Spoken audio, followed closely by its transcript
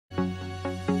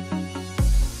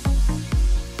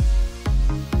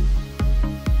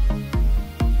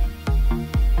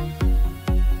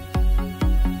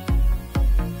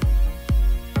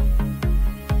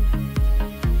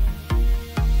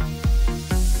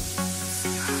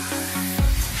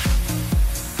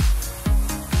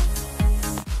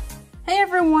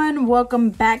everyone, welcome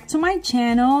back to my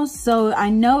channel. So I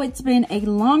know it's been a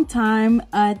long time.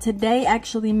 Today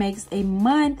actually makes a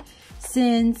month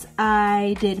since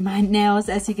I did my nails.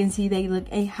 As you can see, they look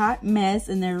a hot mess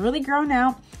and they're really grown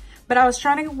out, but I was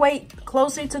trying to wait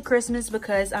closer to Christmas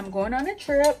because I'm going on a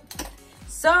trip.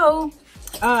 So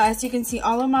as you can see,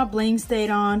 all of my bling stayed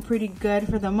on pretty good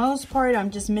for the most part. I'm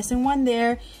just missing one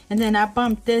there, and then I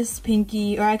bumped this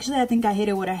pinky, or actually I think I hit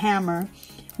it with a hammer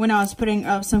when I was putting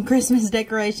up some Christmas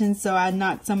decorations, so I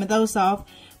knocked some of those off.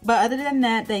 But other than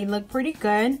that, they look pretty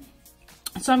good.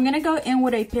 So I'm gonna go in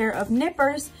with a pair of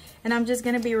nippers, and I'm just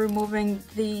gonna be removing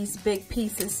these big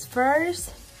pieces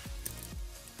first.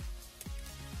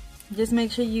 Just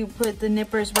make sure you put the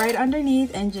nippers right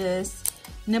underneath and just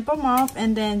nip them off,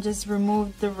 and then just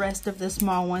remove the rest of the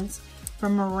small ones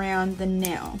from around the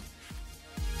nail.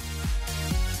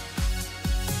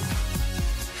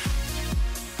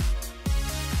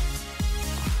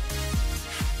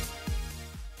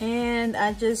 And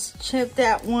I just chipped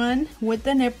that one with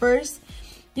the nippers.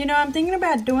 You know, I'm thinking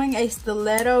about doing a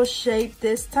stiletto shape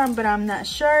this time, but I'm not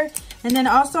sure. And then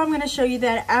also I'm going to show you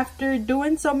that after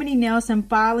doing so many nails and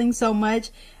filing so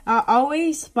much, I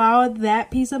always file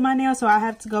that piece of my nail, so I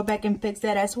have to go back and fix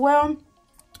that as well.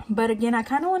 But again, I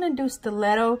kind of want to do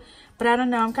stiletto, but I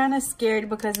don't know, I'm kind of scared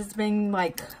because it's been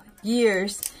like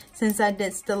years since I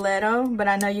did stiletto, but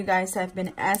I know you guys have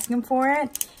been asking for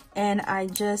it, and I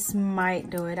just might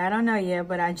do it. I don't know yet,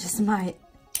 but I just might.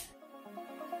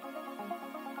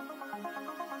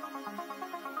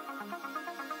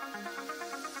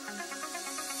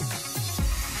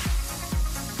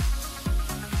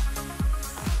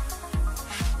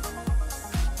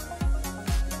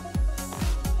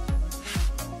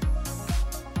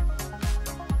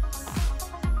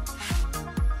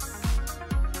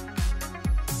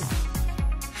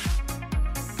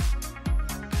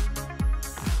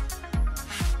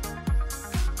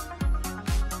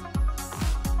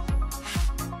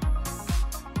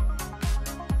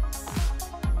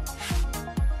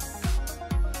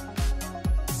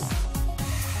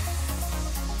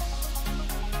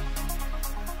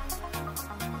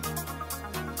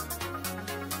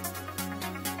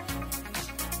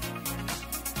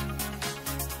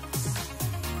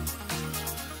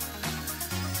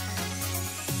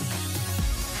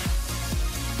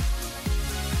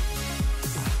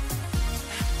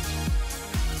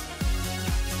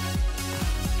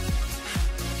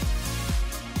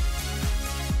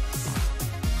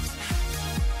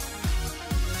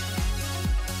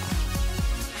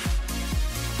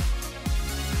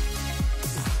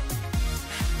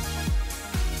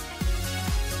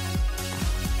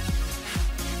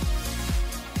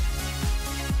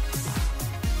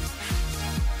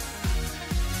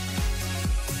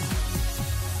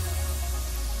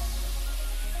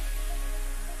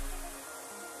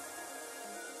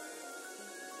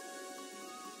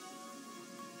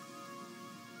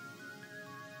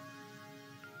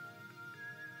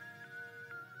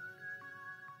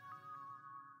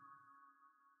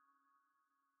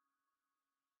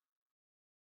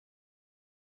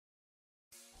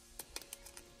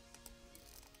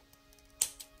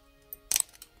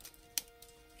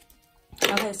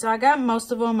 Okay, so I got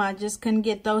most of them. I just couldn't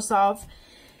get those off.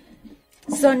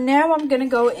 So now I'm going to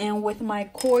go in with my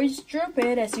quartz drill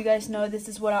bit. As you guys know, this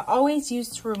is what I always use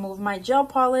to remove my gel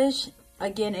polish.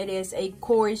 Again, it is a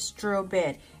quartz drill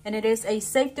bit, and it is a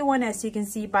safety one, as you can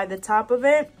see by the top of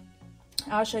it.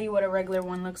 I'll show you what a regular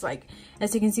one looks like.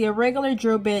 As you can see, a regular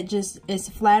drill bit just is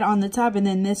flat on the top, and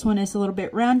then this one is a little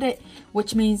bit rounded,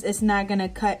 which means it's not going to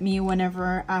cut me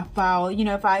whenever I file, you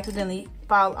know, if I accidentally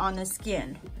file on the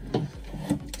skin.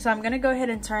 So I'm going to go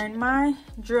ahead and turn my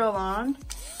drill on.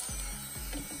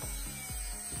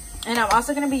 And I'm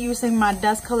also going to be using my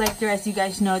dust collector. As you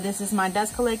guys know, this is my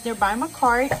dust collector by my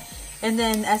cart, and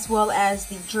then as well as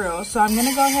the drill. So I'm going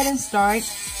to go ahead and start.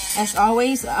 As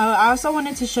always, I also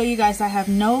wanted to show you guys I have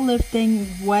no lifting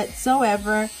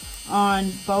whatsoever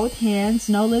on both hands.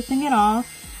 No lifting at all.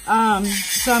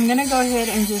 So I'm going to go ahead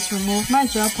and just remove my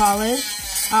gel polish.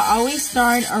 I always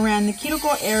start around the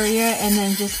cuticle area and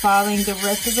then just following the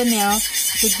rest of the nail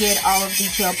to get all of the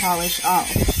gel polish off.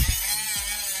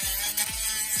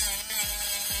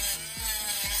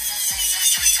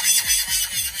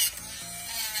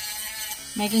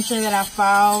 Making sure that I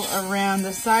file around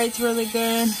the sides really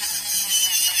good, and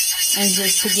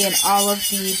just to get all of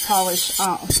the polish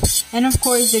off. And of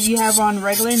course, if you have on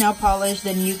regular nail polish,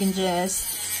 then you can just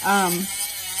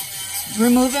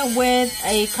remove it with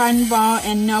a cotton ball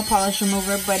and nail polish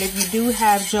remover. But if you do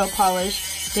have gel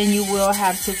polish, then you will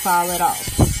have to file it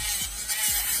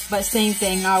off. But same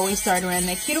thing, I always start around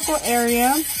the cuticle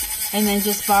area and then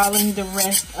just following the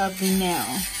rest of the nail.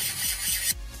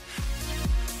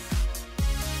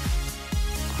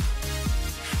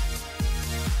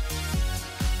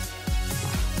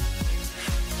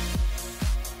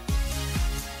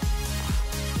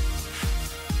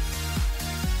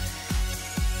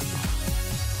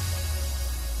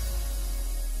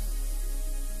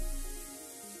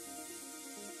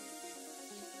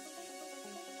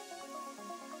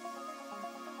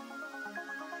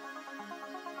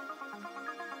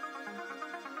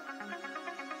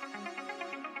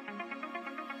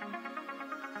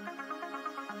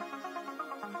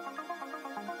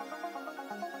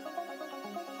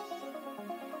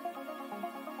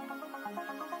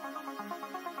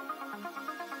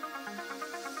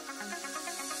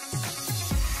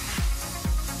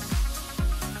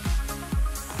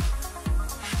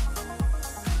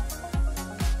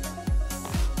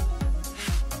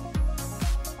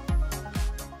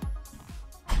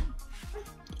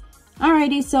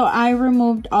 Alrighty, so I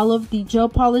removed all of the gel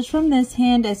polish from this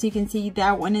hand. As you can see,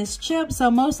 that one is chipped, so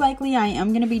most likely I am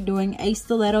going to be doing a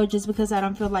stiletto just because I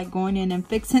don't feel like going in and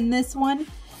fixing this one.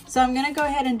 So I'm going to go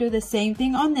ahead and do the same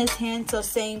thing on this hand. So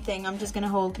same thing, I'm just going to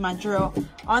hold my drill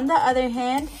on the other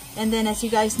hand, and then as you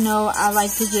guys know, I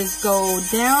like to just go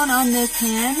down on this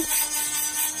hand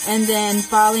and then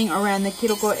following around the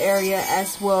cuticle area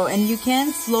as well. And you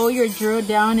can slow your drill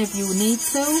down if you need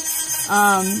to.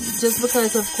 Just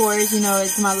because, of course, you know,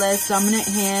 it's my less dominant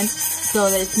hand, so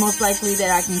that it's most likely that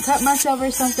I can cut myself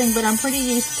or something, but I'm pretty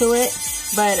used to it.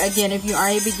 But again, if you are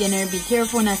a beginner, be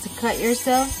careful not to cut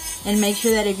yourself, and make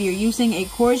sure that if you're using a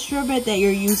coarse drill bit, that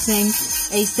you're using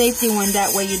a safety one,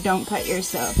 that way you don't cut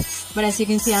yourself. But as you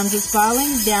can see, I'm just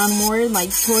following downward,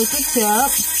 like towards the tip.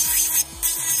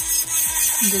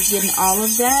 I'm just getting all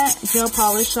of that gel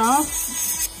polish off.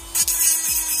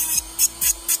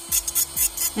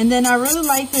 And then I really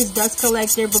like this dust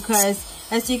collector because,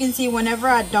 as you can see, whenever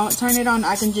I don't turn it on,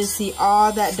 I can just see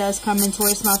all that dust coming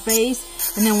towards my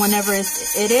face. And then whenever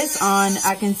it is on,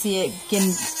 I can see it getting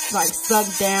like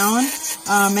sucked down.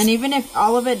 And even if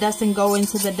all of it doesn't go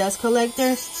into the dust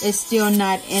collector, it's still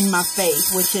not in my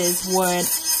face, which is what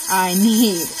I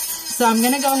need. So I'm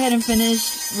going to go ahead and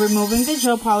finish removing the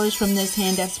gel polish from this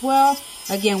hand as well.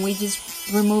 Again, we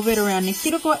just remove it around the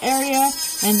cuticle area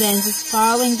and then just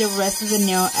following the rest of the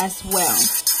nail as well.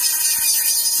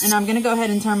 And I'm going to go ahead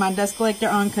and turn my dust collector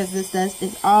on because this dust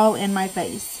is all in my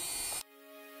face.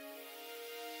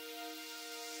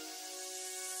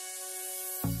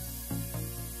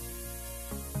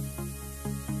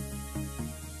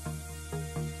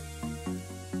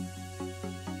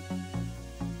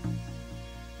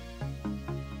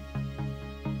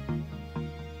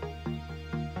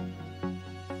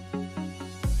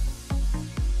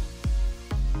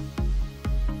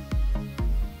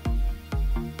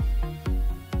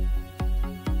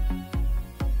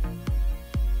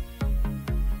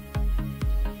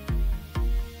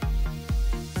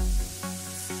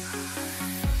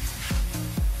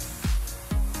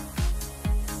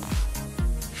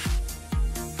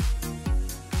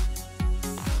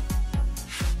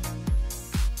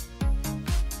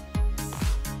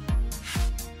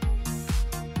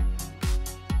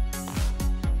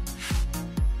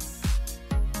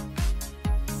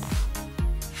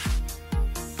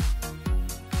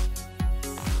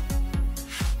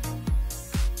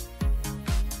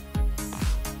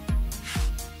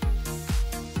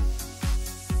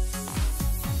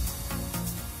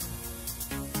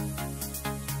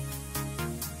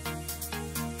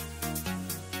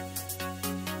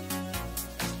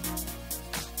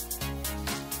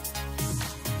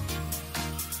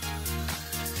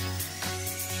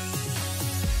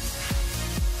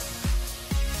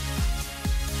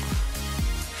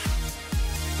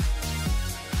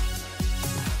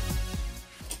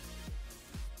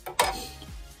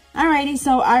 Alrighty,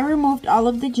 so I removed all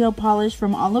of the gel polish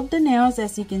from all of the nails.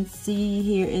 As you can see,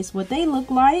 here is what they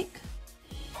look like.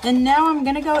 And now I'm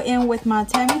going to go in with my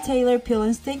Tammy Taylor Peel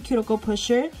and Stick Cuticle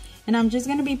Pusher. And I'm just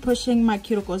going to be pushing my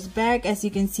cuticles back. As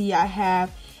you can see, I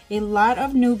have a lot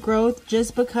of new growth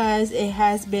just because it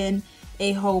has been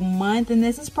a whole month. And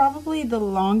this is probably the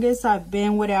longest I've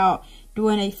been without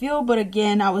doing a feel. But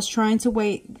again, I was trying to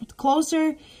wait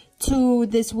closer to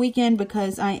this weekend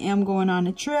because I am going on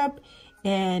a trip.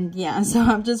 And yeah, so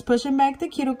I'm just pushing back the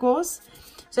cuticles.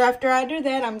 So after I do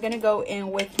that, I'm going to go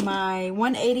in with my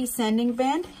 180 sanding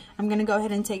band. I'm going to go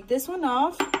ahead and take this one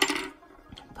off.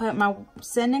 Put my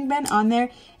sanding band on there.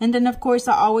 And then, of course,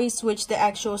 I always switch the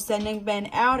actual sanding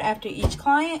band out after each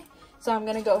client. So I'm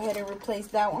going to go ahead and replace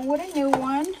that one with a new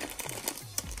one.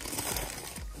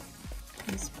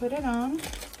 Let's put it on.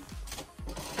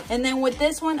 And then with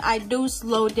this one, I do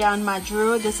slow down my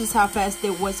drill. This is how fast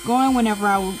it was going whenever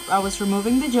I was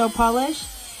removing the gel polish.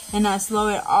 And I slow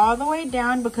it all the way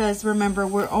down because remember,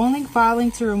 we're only filing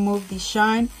to remove the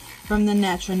shine from the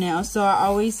natural nail. So I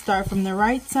always start from the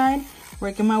right side,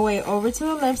 working my way over to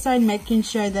the left side, making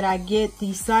sure that I get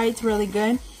the sides really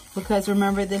good, because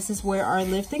remember, this is where our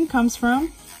lifting comes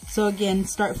from. So again,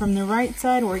 start from the right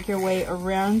side, work your way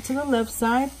around to the left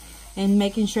side, and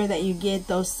making sure that you get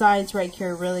those sides right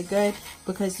here really good,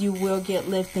 because you will get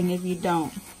lifting if you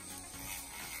don't.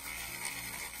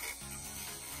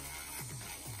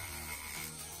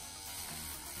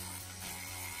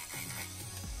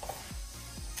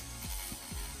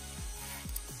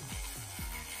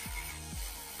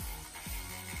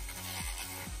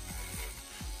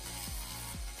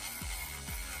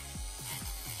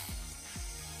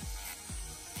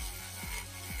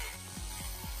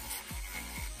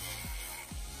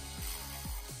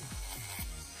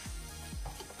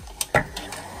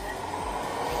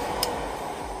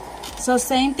 So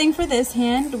same thing for this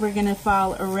hand. We're gonna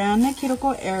file around the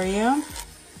cuticle area,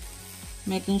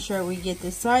 making sure we get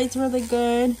the sides really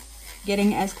good,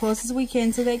 getting as close as we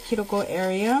can to that cuticle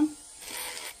area.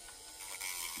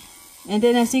 And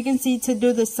then as you can see, to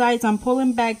do the sides, I'm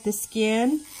pulling back the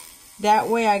skin. That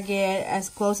way I get as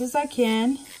close as I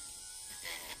can.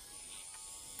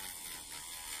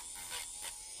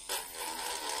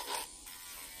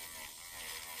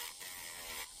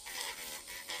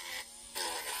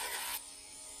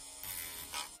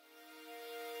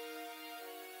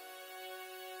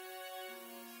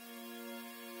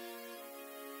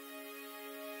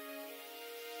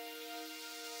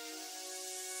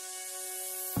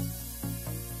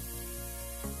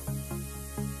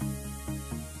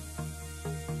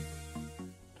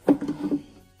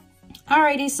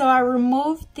 Alrighty, so I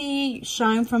removed the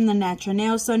shine from the natural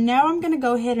nail. So now I'm going to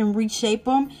go ahead and reshape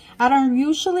them. I don't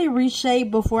usually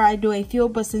reshape before I do a fill,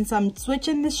 but since I'm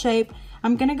switching the shape,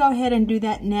 I'm going to go ahead and do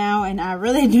that now. And I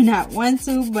really do not want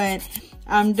to, but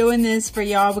I'm doing this for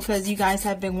y'all because you guys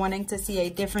have been wanting to see a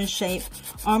different shape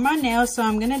on my nails. So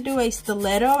I'm going to do a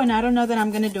stiletto, and I don't know that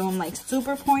I'm going to do them like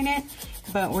super pointed,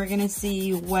 but we're going to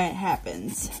see what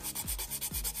happens.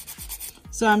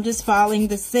 So I'm just filing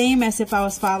the same as if I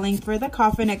was filing for the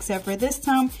coffin, except for this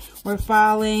time we're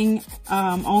filing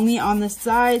only on the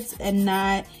sides and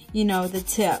not, you know, the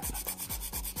tip.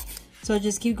 So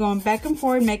just keep going back and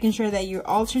forth, making sure that you're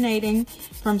alternating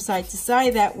from side to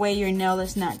side. That way your nail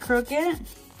is not crooked.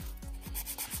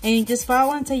 And you just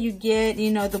file until you get,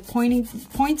 you know, the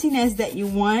pointiness that you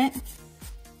want.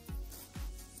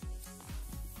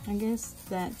 I guess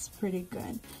that's pretty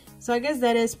good. So I guess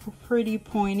that is pretty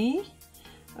pointy.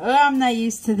 Oh, I'm not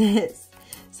used to this.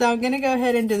 So I'm going to go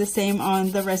ahead and do the same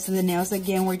on the rest of the nails.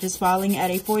 Again, we're just filing at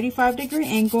a 45-degree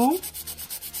angle.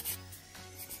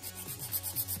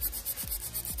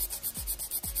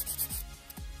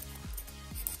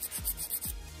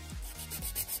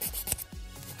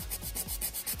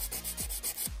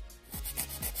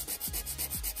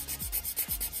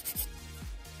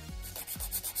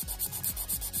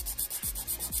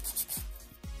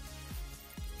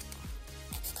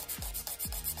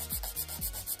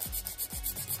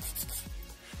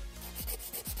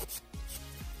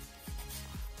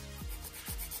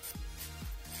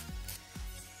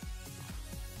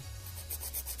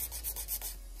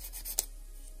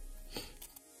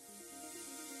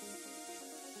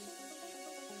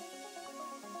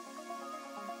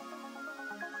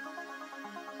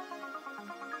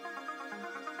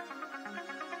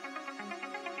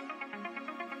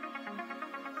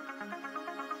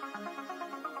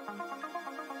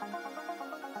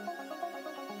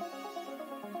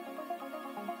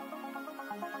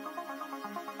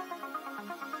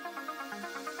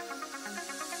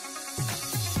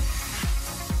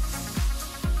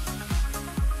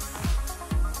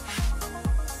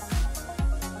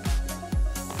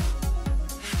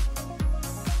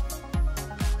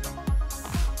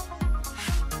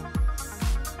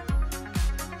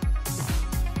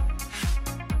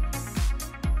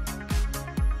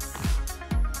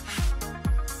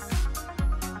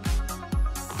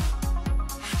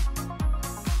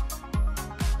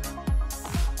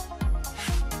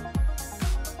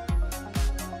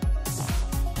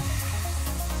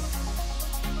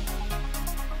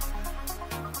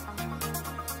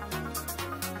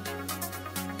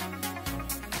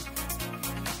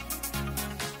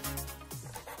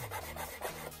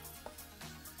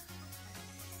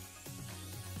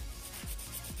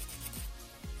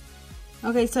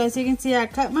 Okay, so as you can see, I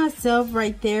cut myself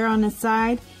right there on the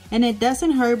side, and it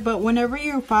doesn't hurt, but whenever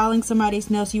you're filing somebody's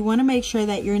nails, you want to make sure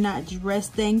that you're not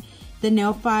resting the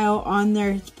nail file on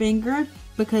their finger,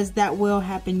 because that will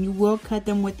happen. You will cut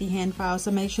them with the hand file,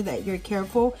 so make sure that you're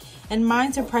careful. And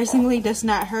mine surprisingly does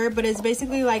not hurt, but it's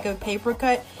basically like a paper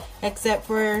cut, except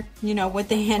for, you know, with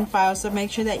the hand file, so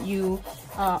make sure that you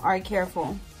are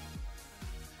careful.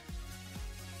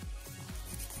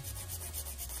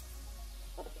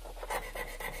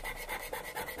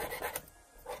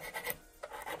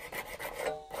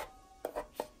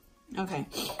 Okay.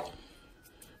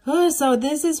 So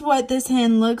this is what this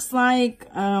hand looks like.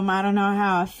 I don't know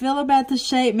how I feel about the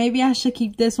shape. Maybe I should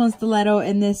keep this one stiletto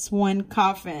and this one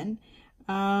coffin.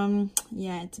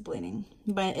 Yeah, it's bleeding,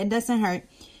 but it doesn't hurt.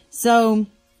 So,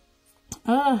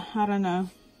 I don't know.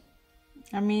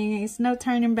 I mean, it's no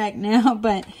turning back now,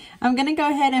 but I'm going to go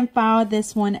ahead and file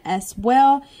this one as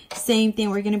well. Same thing,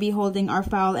 we're going to be holding our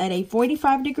file at a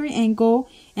 45-degree angle,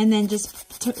 and then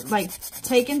just like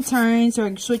taking turns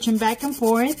or switching back and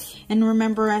forth. And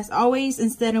remember, as always,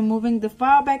 instead of moving the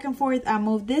file back and forth, I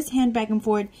move this hand back and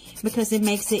forth because it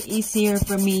makes it easier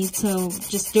for me to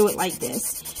just do it like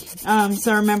this.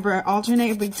 So remember,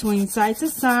 alternate between side to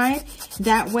side.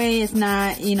 That way it's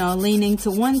not, you know, leaning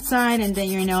to one side and then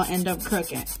your nail end up crooked.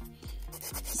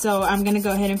 So I'm going to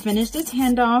go ahead and finish this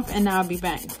hand off, and I'll be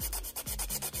back.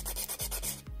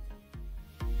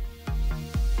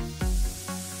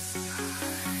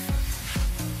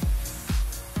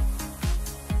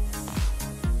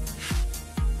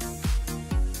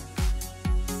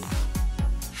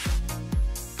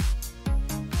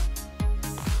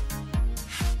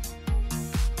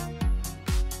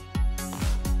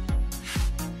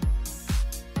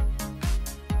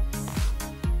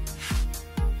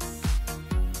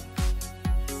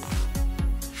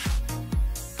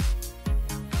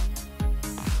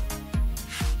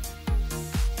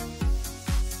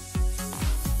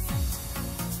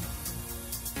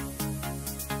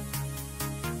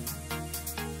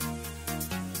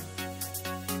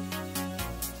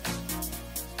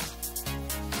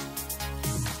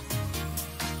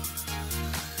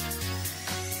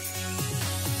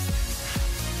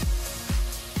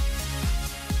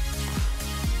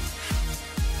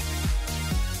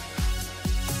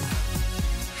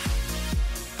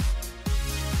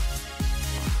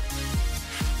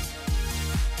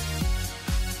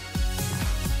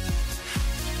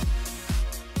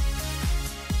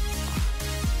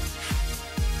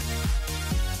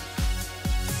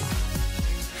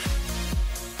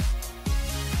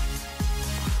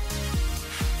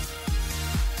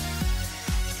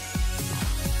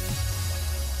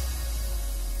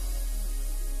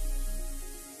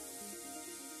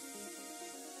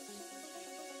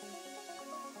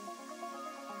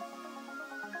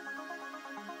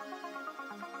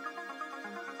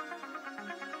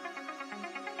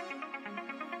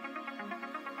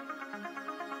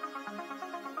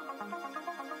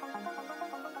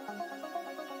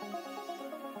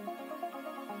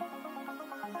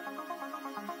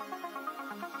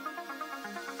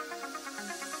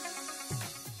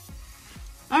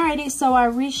 Alrighty, so I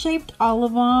reshaped all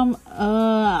of them.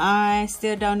 I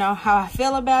still don't know how I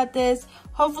feel about this.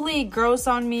 Hopefully it grows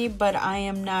on me, but I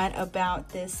am not about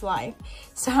this life.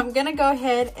 So I'm gonna go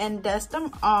ahead and dust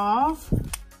them off.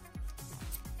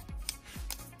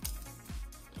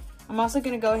 I'm also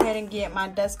gonna go ahead and get my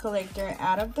dust collector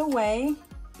out of the way.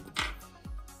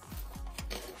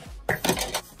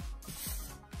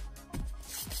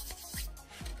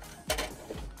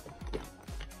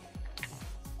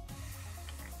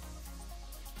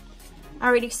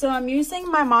 Alrighty, so I'm using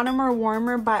my monomer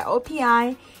warmer by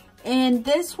OPI, and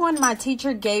this one my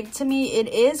teacher gave to me. It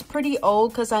is pretty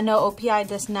old because I know OPI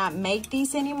does not make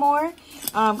these anymore,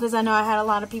 because I know I had a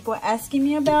lot of people asking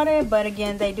me about it, but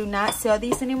again, they do not sell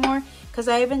these anymore because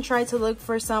I even tried to look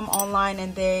for some online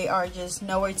and they are just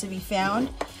nowhere to be found.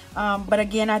 But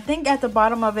again, I think at the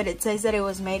bottom of it, it says that it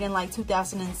was made in like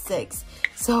 2006,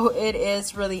 so it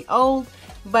is really old.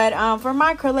 But for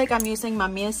my acrylic, I'm using my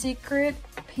Mia Secret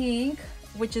pink,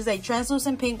 which is a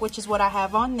translucent pink, which is what I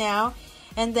have on now.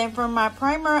 And then for my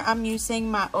primer, I'm using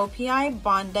my OPI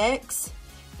Bondex.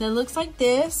 It looks like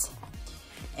this.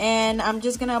 And I'm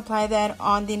just going to apply that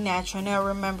on the natural nail.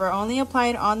 Remember, only apply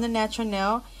it on the natural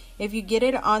nail. If you get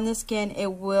it on the skin,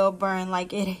 it will burn.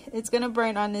 Like it's going to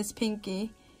burn on this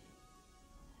pinky.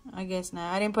 I guess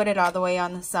not. I didn't put it all the way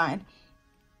on the side.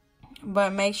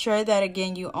 But make sure that,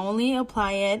 again, you only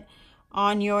apply it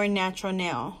on your natural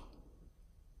nail.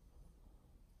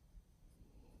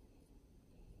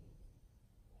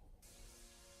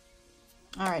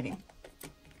 Alrighty.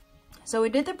 So we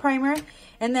did the primer.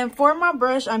 And then for my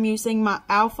brush, I'm using my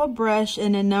Alpha brush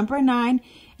in a number 9.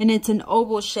 And it's an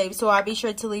oval shape. So I'll be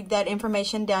sure to leave that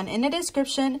information down in the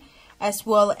description. as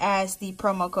well as the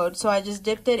promo code. So I just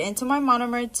dipped it into my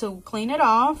monomer to clean it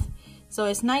off. So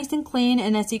it's nice and clean,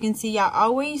 and as you can see, I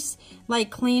always like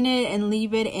clean it and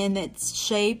leave it in its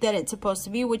shape that it's supposed to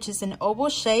be, which is an oval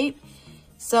shape.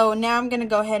 So now I'm gonna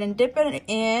go ahead and dip it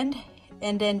in,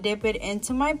 and then dip it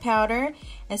into my powder.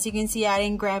 As you can see, I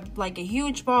didn't grab like a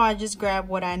huge ball, I just grabbed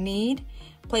what I need.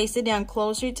 Place it down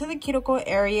closer to the cuticle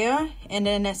area, and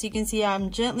then as you can see,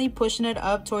 I'm gently pushing it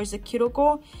up towards the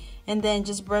cuticle and then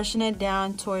just brushing it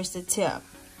down towards the tip.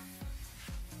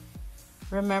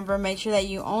 Remember, make sure that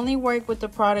you only work with the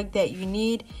product that you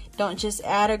need. Don't just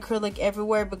add acrylic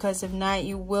everywhere, because if not,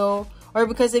 you will, or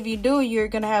because if you do, you're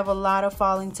gonna have a lot of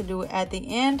falling to do at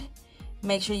the end.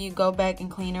 Make sure you go back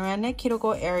and clean around the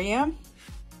cuticle area.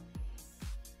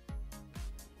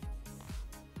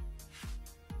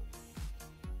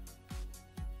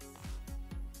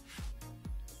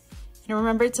 And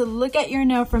remember to look at your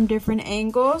nail from different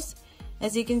angles.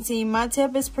 As you can see, my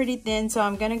tip is pretty thin, so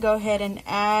I'm gonna go ahead and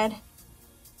add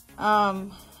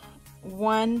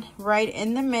one right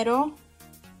in the middle,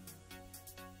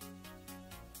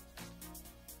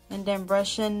 and then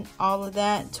brushing all of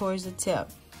that towards the tip.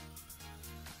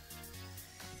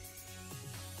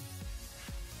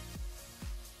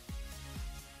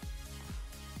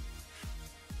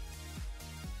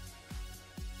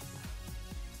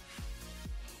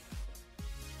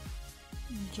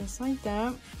 Just like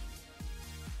that.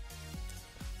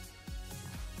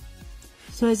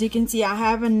 So as you can see, I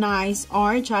have a nice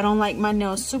arch. I don't like my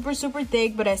nails super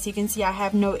thick, but as you can see, I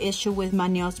have no issue with my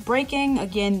nails breaking.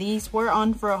 Again, these were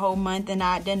on for a whole month and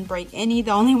I didn't break any.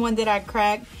 The only one that I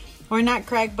cracked, or not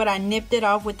cracked, but I nipped it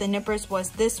off with the nippers,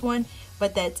 was this one,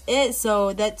 but that's it.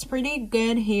 So that's pretty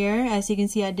good here. As you can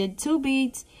see, I did 2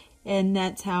 beads and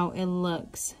that's how it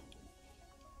looks.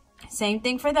 Same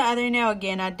thing for the other nail.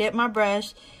 Again, I dip my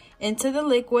brush into the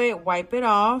liquid, wipe it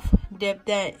off, dip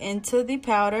that into the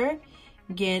powder,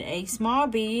 get a small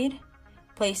bead,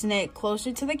 placing it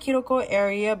closer to the cuticle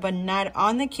area but not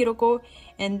on the cuticle,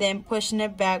 and then pushing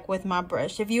it back with my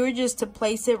brush. If you were just to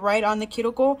place it right on the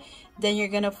cuticle, then you're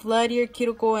going to flood your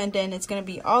cuticle and then it's going to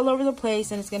be all over the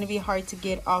place and it's going to be hard to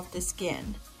get off the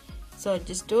skin. So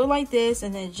just do it like this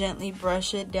and then gently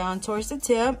brush it down towards the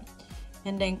tip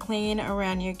and then clean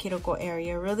around your cuticle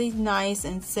area. Really nice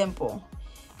and simple.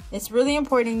 It's really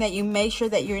important that you make sure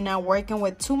that you're not working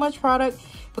with too much product,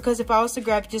 because if I was to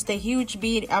grab just a huge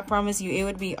bead, I promise you it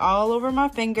would be all over my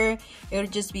finger. It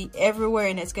would just be everywhere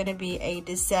and it's going to be a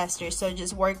disaster. So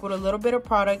just work with a little bit of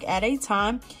product at a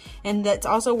time. And that's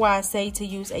also why I say to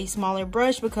use a smaller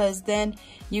brush, because then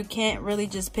you can't really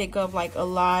just pick up like a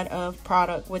lot of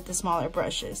product with the smaller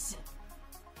brushes.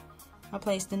 I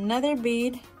placed another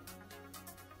bead,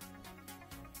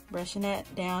 brushing it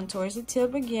down towards the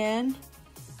tip again.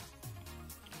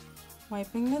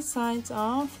 Wiping the sides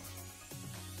off.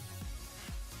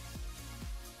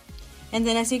 And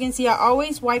then as you can see, I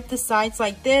always wipe the sides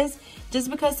like this just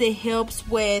because it helps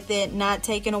with it not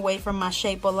taking away from my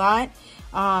shape a lot.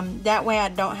 That way I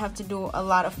don't have to do a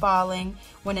lot of filing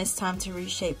when it's time to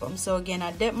reshape them. So again,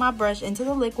 I dip my brush into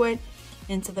the liquid,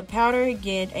 into the powder,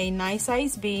 get a nice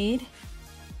size bead,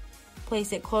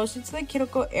 place it closer to the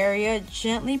cuticle area,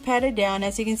 gently pat it down.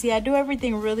 As you can see, I do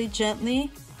everything really gently,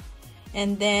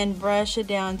 and then brush it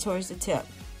down towards the tip.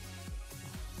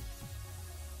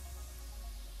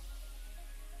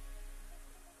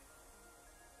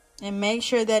 And make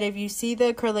sure that if you see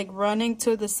the acrylic running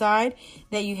to the side,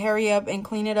 that you hurry up and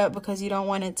clean it up, because you don't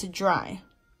want it to dry.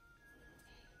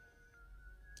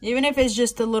 Even if it's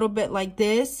just a little bit like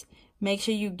this, make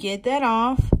sure you get that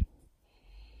off,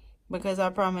 because I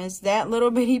promise that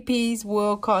little bitty piece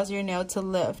will cause your nail to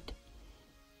lift.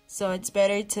 So it's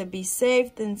better to be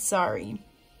safe than sorry.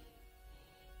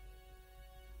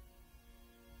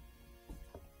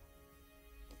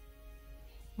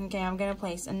 Okay, I'm gonna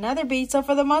place another bead. So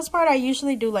for the most part, I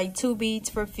usually do like 2 beads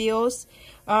for feels,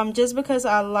 just because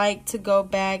I like to go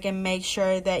back and make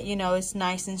sure that, you know, it's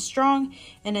nice and strong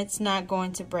and it's not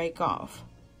going to break off.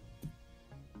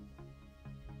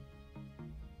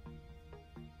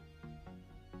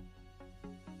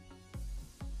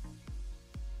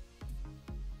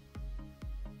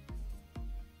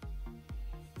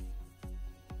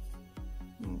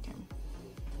 Okay.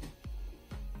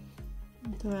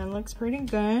 So that looks pretty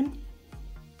good.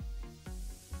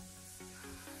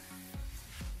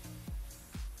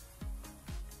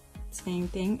 Same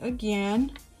thing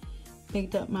again.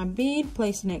 Picked up my bead,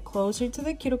 placing it closer to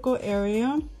the cuticle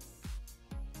area.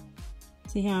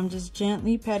 See how I'm just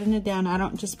gently patting it down. I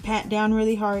don't just pat down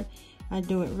really hard. I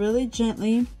do it really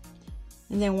gently.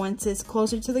 And then once it's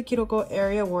closer to the cuticle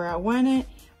area where I want it,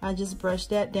 I just brush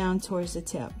that down towards the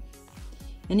tip.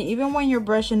 And even when you're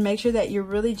brushing, make sure that you're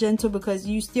really gentle, because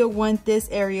you still want this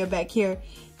area back here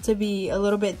to be a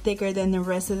little bit thicker than the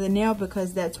rest of the nail,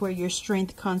 because that's where your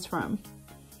strength comes from.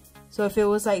 So if it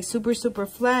was like super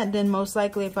flat, then most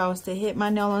likely if I was to hit my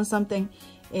nail on something,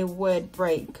 it would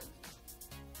break.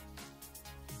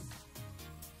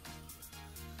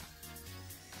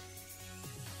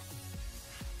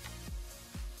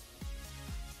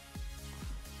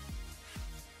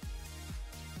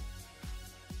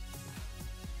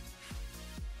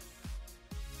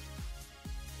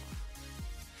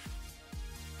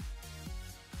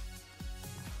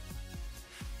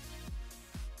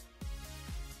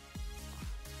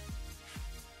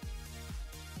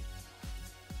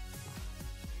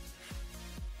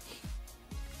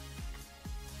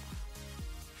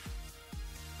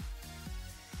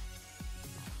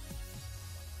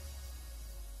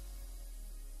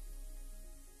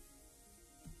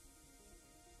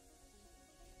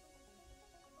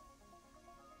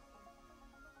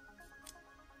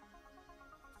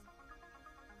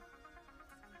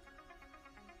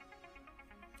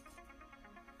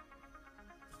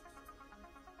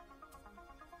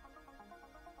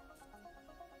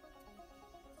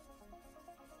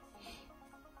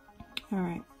 All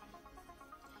right,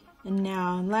 and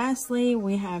now lastly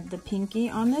we have the pinky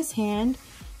on this hand.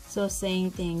 So same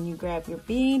thing, you grab your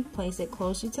bead, place it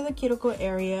closer to the cuticle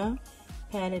area,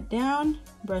 pat it down,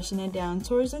 brushing it down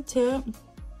towards the tip,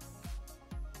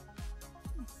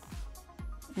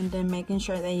 and then making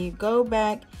sure that you go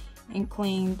back and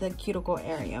clean the cuticle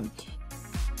area.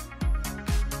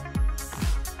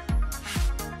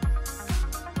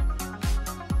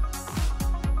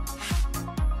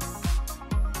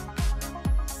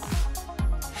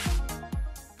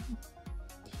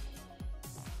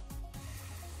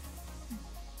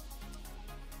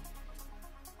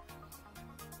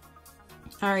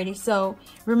 Alrighty, so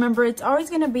remember, it's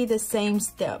always going to be the same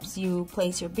steps. You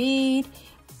place your bead,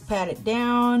 pat it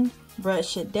down,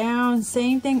 brush it down,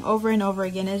 same thing over and over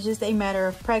again. It's just a matter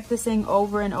of practicing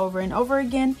over and over and over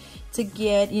again to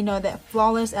get, you know, that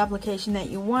flawless application that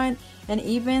you want. And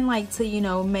even like to, you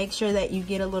know, make sure that you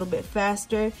get a little bit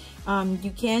faster.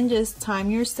 You can just time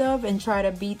yourself and try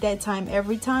to beat that time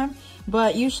every time.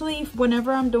 But usually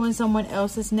whenever I'm doing someone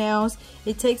else's nails,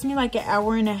 it takes me like an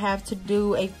hour and a half to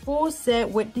do a full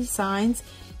set with designs,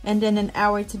 and then an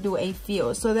hour to do a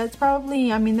fill. So that's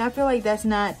probably, I mean, I feel like that's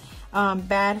not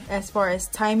bad as far as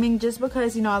timing, just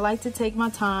because, you know, I like to take my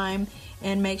time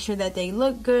and make sure that they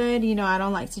look good. You know, I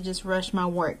don't like to just rush my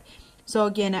work. So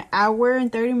again, an hour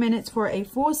and 30 minutes for a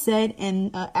full set and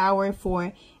an hour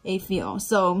for a fill.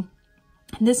 So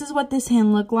this is what this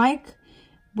hand looked like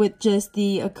with just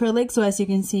the acrylic. So as you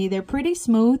can see, they're pretty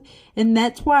smooth, and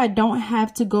that's why I don't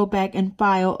have to go back and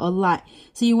file a lot.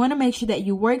 So you want to make sure that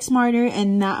you work smarter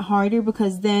and not harder,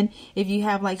 because then if you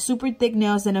have like super thick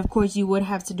nails, then of course you would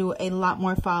have to do a lot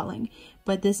more filing.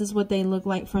 But this is what they look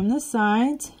like from the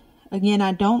sides. Again,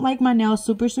 I don't like my nails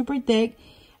super thick.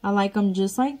 I like them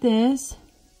just like this.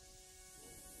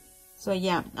 So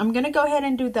yeah, I'm gonna go ahead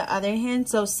and do the other hand.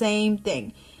 So same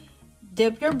thing,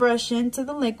 dip your brush into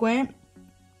the liquid,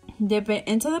 dip it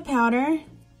into the powder,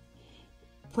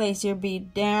 place your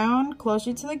bead down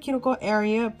closer to the cuticle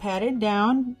area, pat it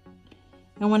down,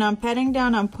 and when I'm patting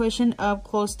down, I'm pushing up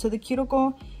close to the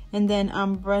cuticle, and then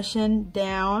I'm brushing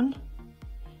down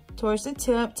towards the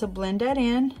tip to blend that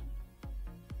in.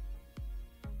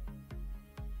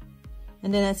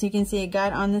 And then as you can see, it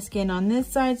got on the skin on this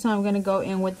side, so I'm going to go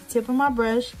in with the tip of my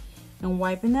brush and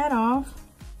wiping that off.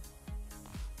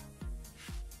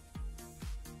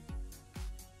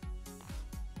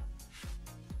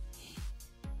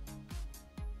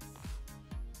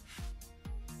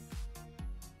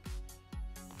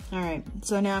 Alright,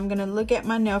 so now I'm going to look at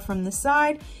my nail from the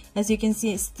side. As you can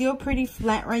see, it's still pretty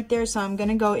flat right there, so I'm going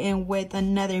to go in with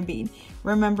another bead.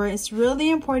 Remember, it's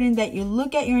really important that you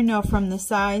look at your nail from the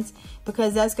sides,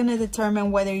 because that's going to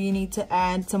determine whether you need to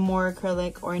add some more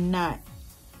acrylic or not.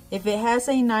 If it has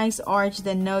a nice arch,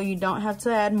 then no, you don't have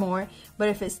to add more. But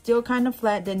if it's still kind of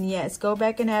flat, then yes, go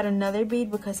back and add another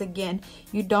bead, because again,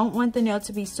 you don't want the nail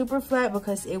to be super flat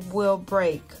because it will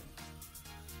break.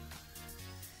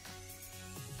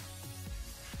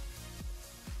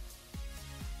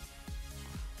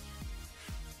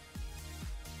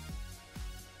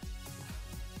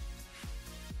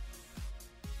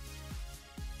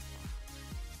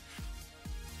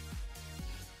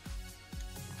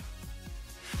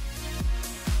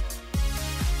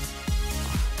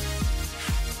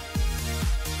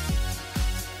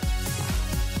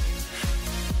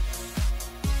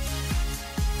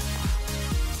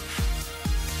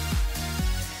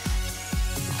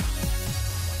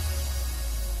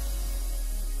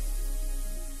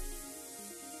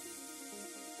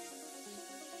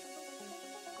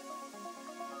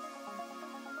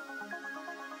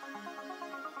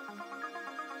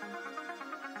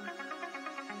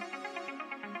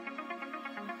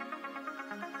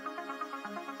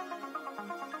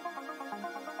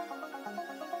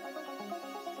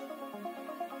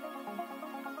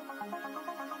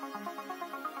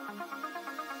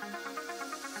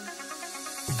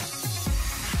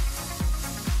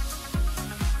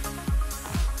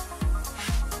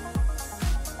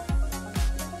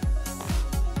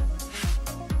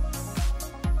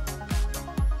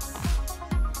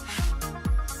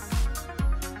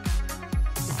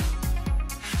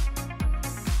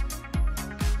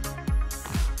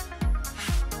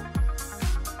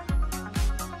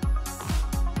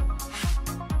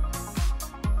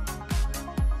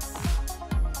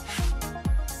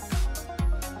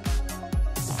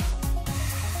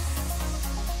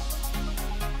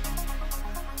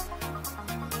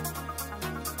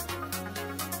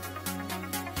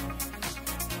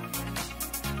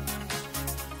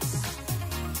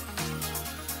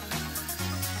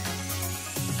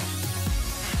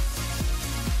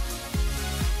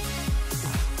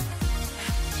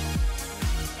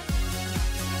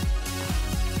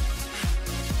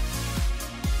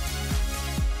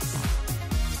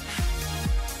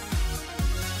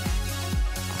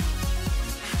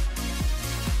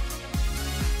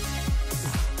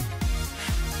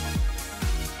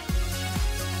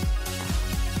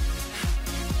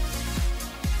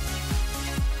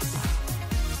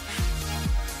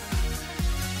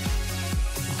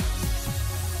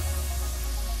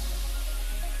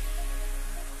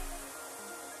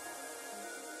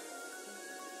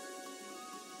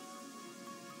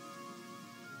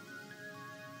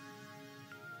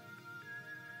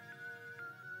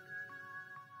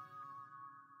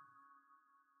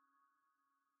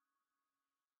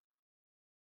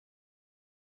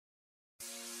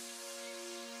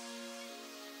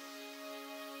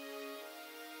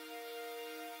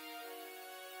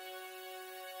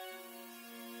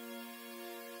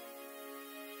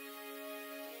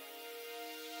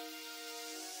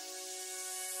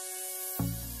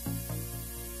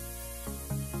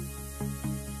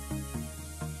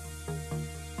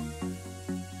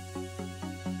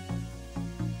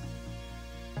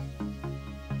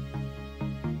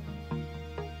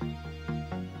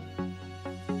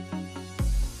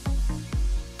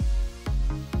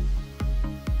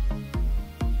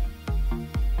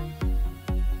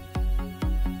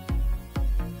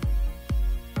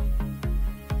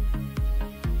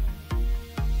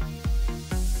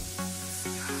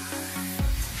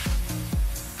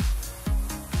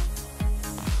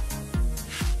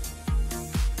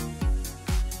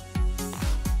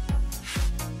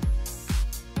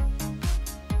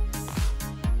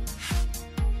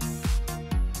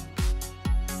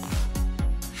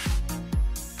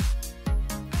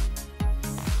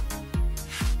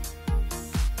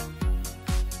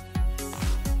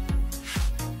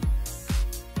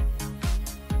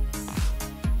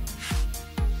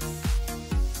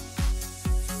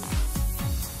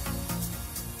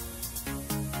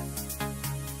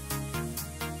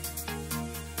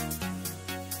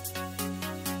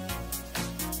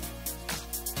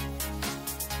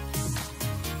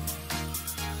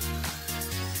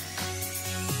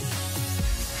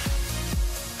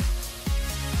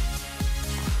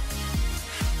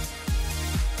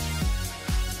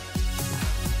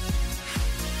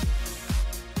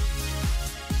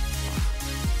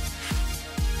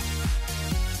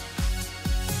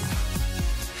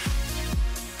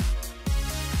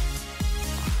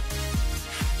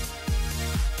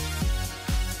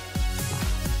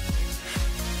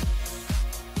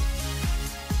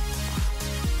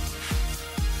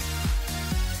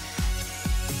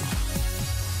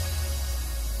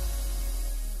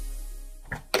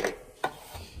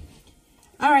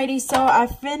 Alrighty, so I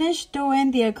finished doing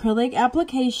the acrylic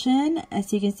application.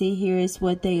 As you can see, here is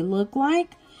what they look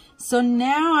like. So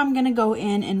now I'm going to go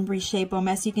in and reshape them.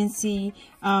 As you can see,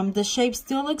 the shape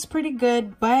still looks pretty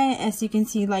good, but as you can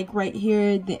see, like right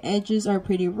here, the edges are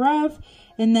pretty rough.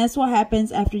 And that's what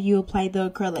happens after you apply the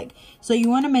acrylic. So you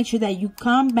want to make sure that you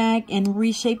come back and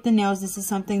reshape the nails. This is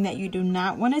something that you do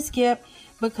not want to skip,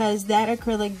 because that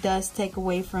acrylic does take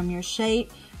away from your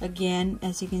shape. Again,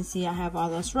 as you can see, I have all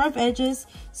those rough edges.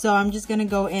 So I'm just going to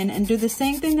go in and do the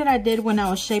same thing that I did when I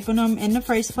was shaping them in the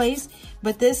first place.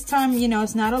 But this time, you know,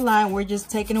 it's not a lot. We're just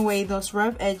taking away those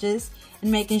rough edges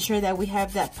and making sure that we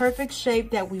have that perfect shape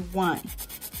that we want.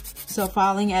 So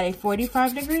falling at a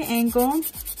 45-degree angle.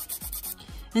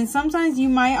 And sometimes you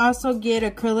might also get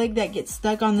acrylic that gets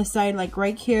stuck on the side, like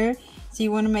right here. So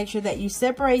you want to make sure that you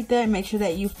separate that, make sure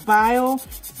that you file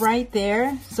right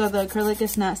there so the acrylic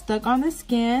is not stuck on the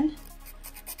skin.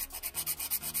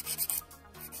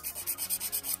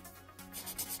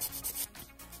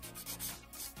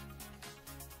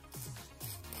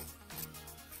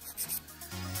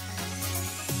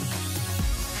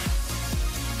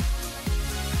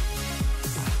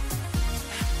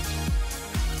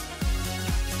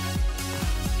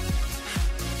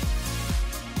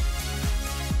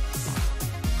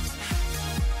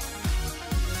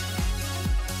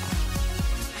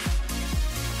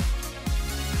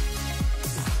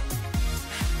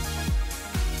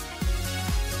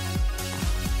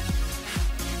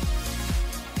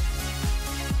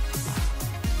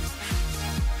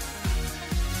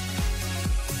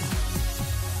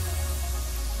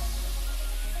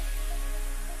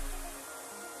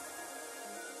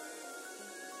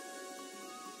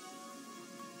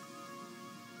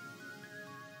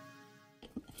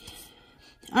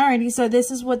 Alrighty, so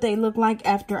this is what they look like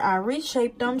after I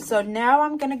reshaped them. So now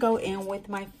I'm going to go in with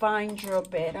my fine drill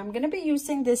bit. I'm going to be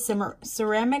using this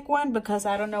ceramic one because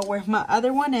I don't know where my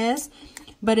other one is.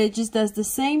 But it just does the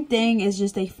same thing. It's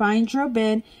just a fine drill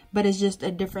bit, but it's just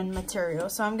a different material.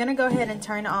 So I'm going to go ahead and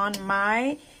turn on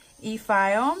my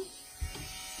e-file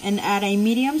and add a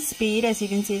medium speed. As you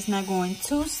can see, it's not going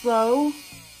too slow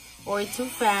or too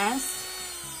fast.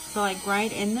 So like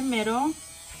right in the middle.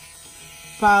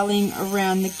 Filing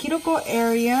around the cuticle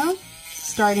area,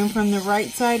 starting from the right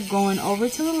side, going over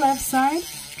to the left side.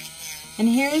 And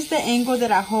here's the angle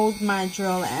that I hold my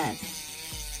drill at.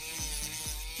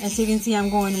 As you can see,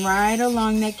 I'm going right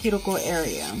along that cuticle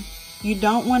area. You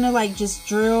don't want to like just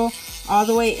drill all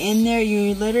the way in there.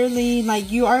 You literally,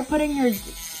 like, you are putting your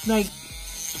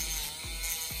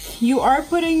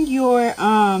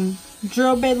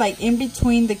drill bit like in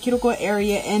between the cuticle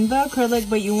area and the acrylic,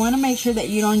 but you want to make sure that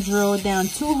you don't drill down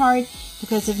too hard,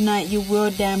 because if not, you will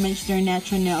damage their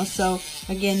natural nail. So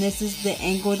again, this is the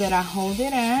angle that I hold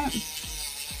it at,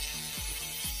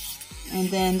 and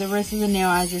then the rest of the nail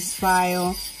I just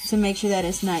file to make sure that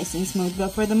it's nice and smooth. But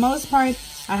for the most part,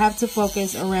 I have to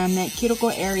focus around that cuticle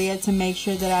area to make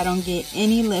sure that I don't get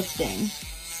any lifting.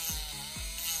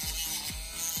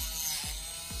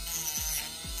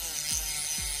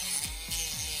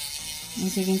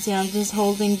 As you can see, I'm just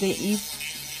holding the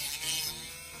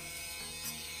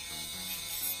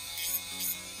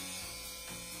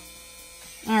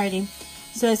Alrighty,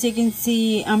 so as you can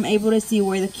see, I'm able to see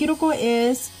where the cuticle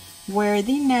is, where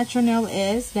the natural nail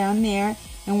is down there,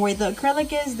 and where the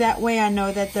acrylic is. That way I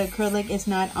know that the acrylic is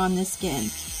not on the skin.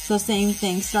 So same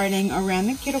thing, starting around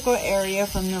the cuticle area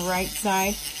from the right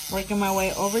side, working my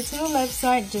way over to the left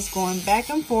side, just going back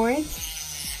and forth.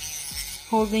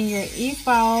 Holding your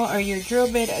e-file or your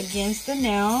drill bit against the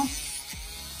nail.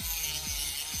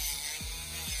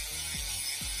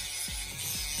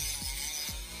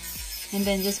 And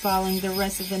then just following the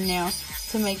rest of the nail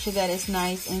to make sure that it's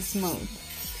nice and smooth.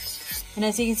 And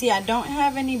as you can see, I don't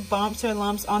have any bumps or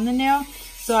lumps on the nail,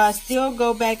 so I still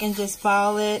go back and just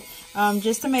file it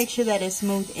just to make sure that it's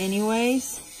smooth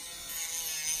anyways.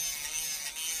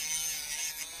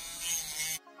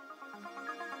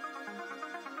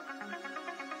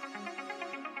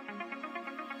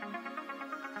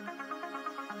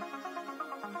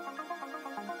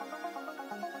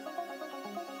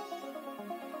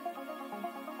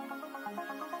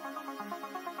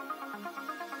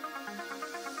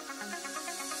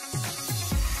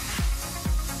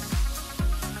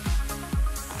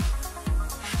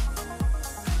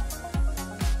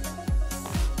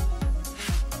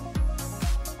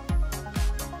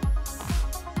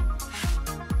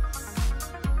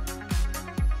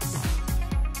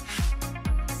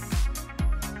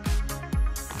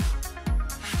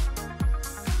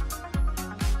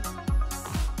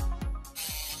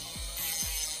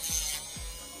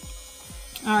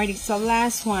 Alrighty, so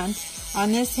last one.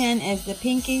 On this hand is the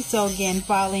pinky, so again,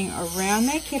 following around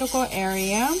that cuticle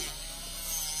area,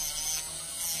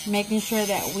 making sure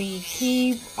that we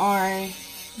keep our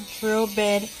drill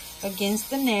bit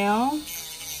against the nail,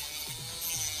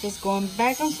 just going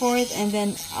back and forth, and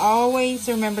then always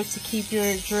remember to keep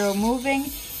your drill moving.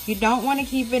 You don't want to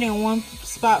keep it in one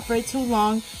spot for too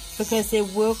long because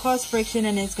it will cause friction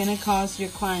and it's going to cause your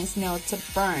client's nail to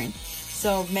burn.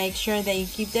 So make sure that you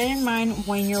keep that in mind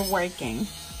when you're working.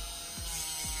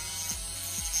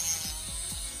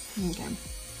 Okay,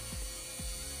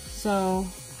 so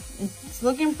it's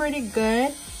looking pretty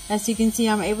good. As you can see,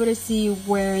 I'm able to see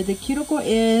where the cuticle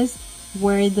is,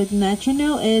 where the natural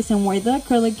nail is, and where the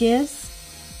acrylic is.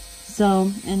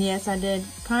 So, and yes, I did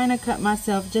kind of cut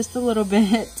myself just a little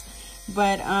bit,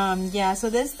 but yeah,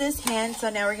 so this hand. So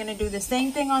now we're gonna do the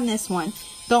same thing on this one.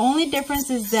 The only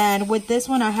difference is that with this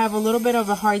one, I have a little bit of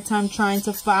a hard time trying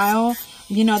to file,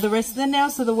 you know, the rest of the nail.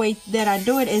 So the way that I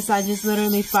do it is I just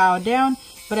literally file down.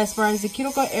 But as far as the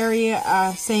cuticle area,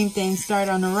 same thing. Start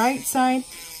on the right side,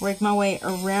 work my way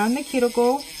around the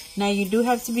cuticle. Now you do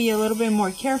have to be a little bit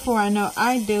more careful. I know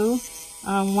I do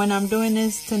when I'm doing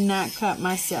this to not cut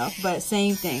myself. But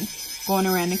same thing, going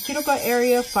around the cuticle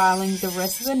area, filing the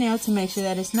rest of the nail to make sure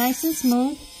that it's nice and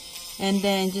smooth, and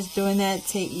then just doing that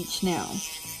to each nail.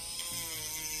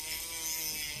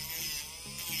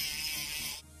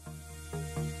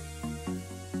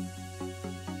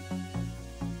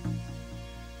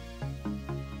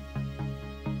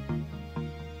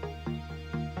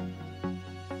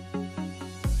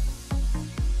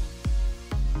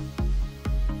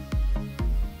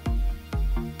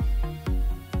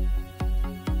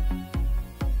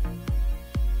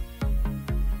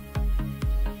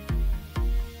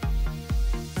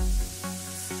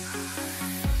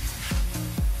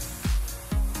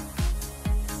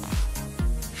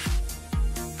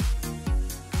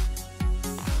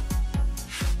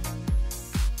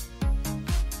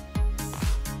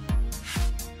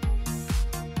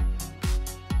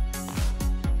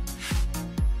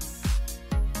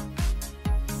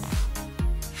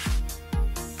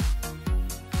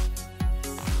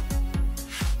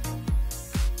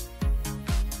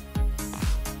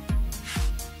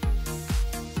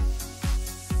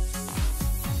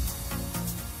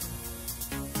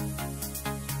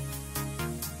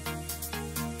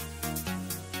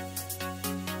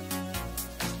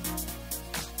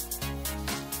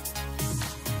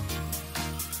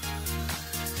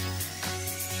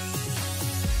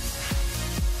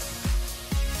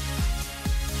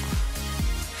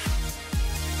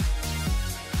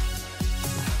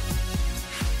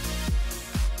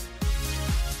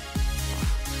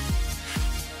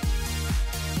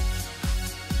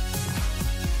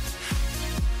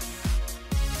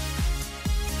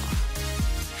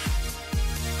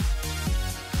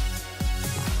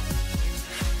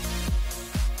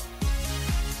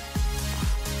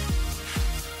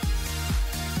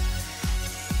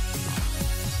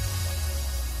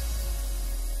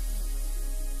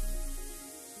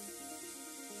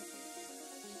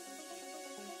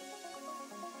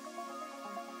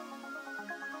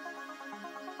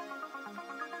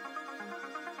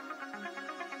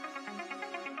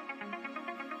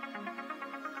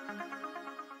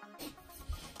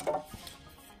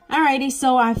 Alrighty,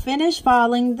 so I finished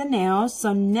filing the nails.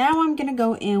 So now I'm gonna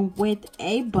go in with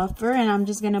a buffer, and I'm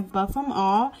just gonna buff them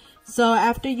all. So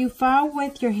after you file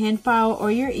with your hand file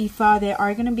or your e-file, they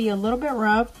are gonna be a little bit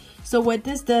rough. So what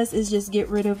this does is just get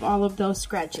rid of all of those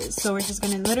scratches. So we're just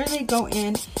gonna literally go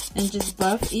in and just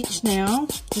buff each nail,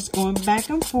 just going back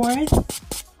and forth.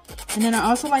 And then I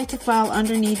also like to file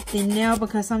underneath the nail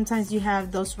because sometimes you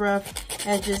have those rough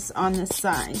edges on the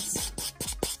sides.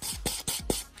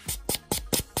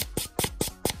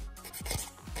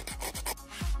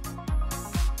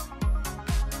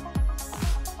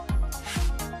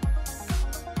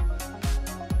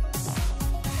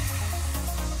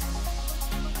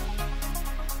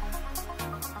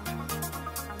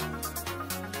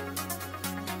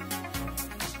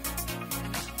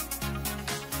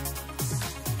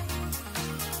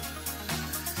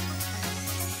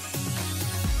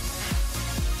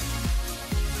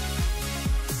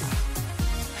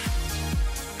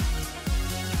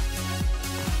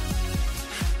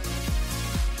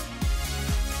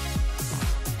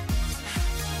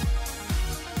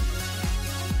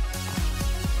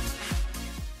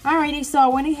 Alrighty, so I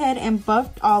went ahead and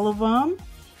buffed all of them.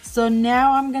 So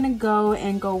now I'm gonna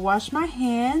go wash my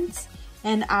hands,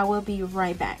 and I will be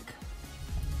right back.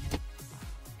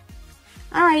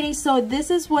 Alrighty, so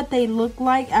this is what they look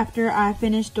like after I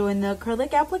finished doing the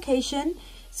acrylic application.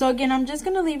 So again, I'm just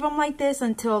going to leave them like this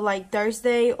until like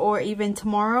Thursday or even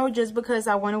tomorrow, just because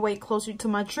I want to wait closer to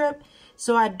my trip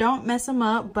so I don't mess them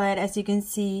up. But as you can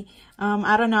see,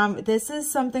 I don't know, this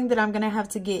is something that I'm going to have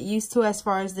to get used to as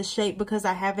far as the shape, because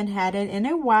I haven't had it in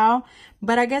a while,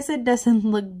 but I guess it doesn't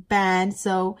look bad.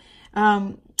 So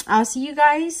I'll see you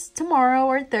guys tomorrow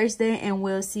or Thursday, and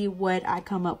we'll see what I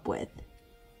come up with.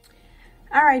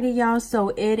 Alrighty, y'all, so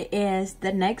it is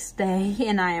the next day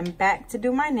and I am back to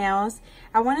do my nails.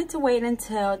 I wanted to wait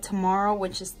until tomorrow,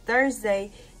 which is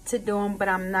Thursday, to do them, but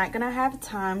I'm not gonna have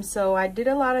time, so I did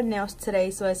a lot of nails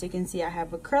today. So as you can see, I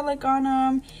have acrylic on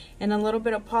them and a little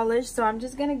bit of polish, so I'm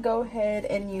just gonna go ahead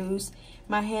and use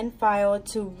my hand file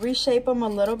to reshape them a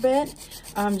little bit,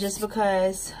 just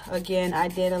because again I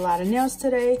did a lot of nails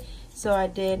today, so I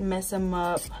did mess them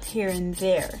up here and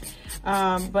there.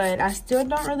 But I still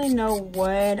don't really know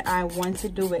what I want to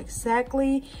do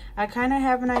exactly. I kind of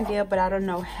have an idea, but I don't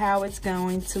know how it's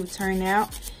going to turn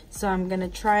out. So I'm going to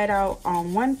try it out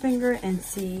on one finger and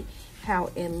see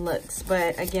how it looks.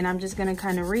 But again, I'm just going to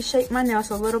kind of reshape my nails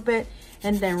a little bit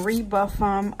and then rebuff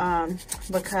them,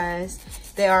 because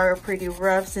they are pretty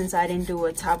rough since I didn't do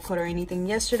a top coat or anything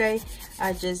yesterday.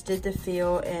 I just did the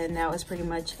feel and that was pretty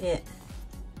much it.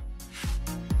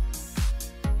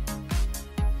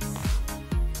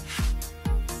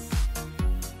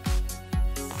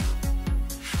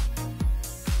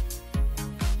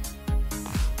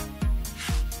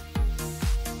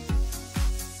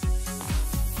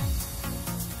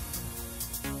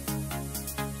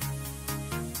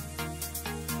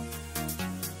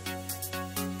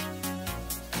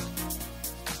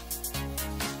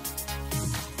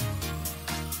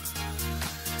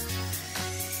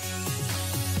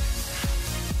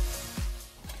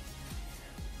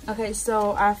 Okay,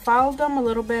 so I filed them a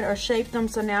little bit or shaped them,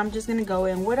 so now I'm just gonna go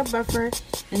in with a buffer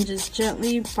and just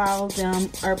gently file them,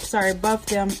 or sorry, buff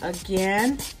them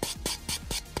again.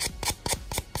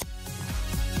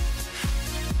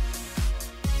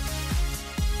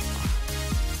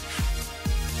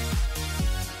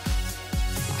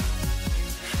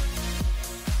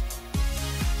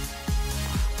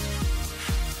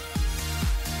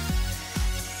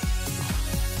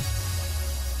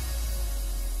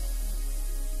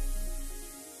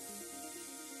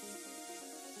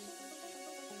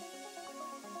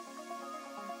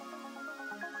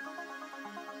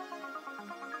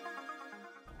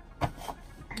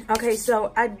 Okay,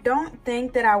 so I don't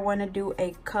think that I want to do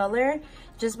a color,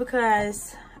 just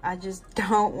because I just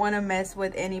don't want to mess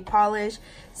with any polish,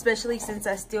 especially since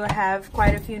I still have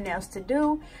quite a few nails to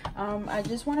do. I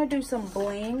just want to do some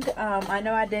bling. I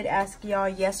know I did ask y'all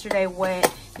yesterday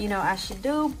what, you know, I should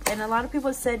do, and a lot of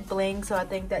people said bling, so I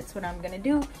think that's what I'm gonna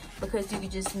do, because you can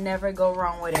just never go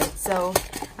wrong with it. So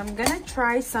I'm gonna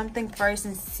try something first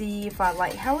and see if I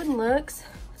like how it looks.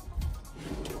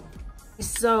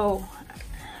 So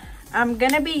I'm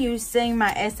gonna be using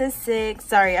my SS6,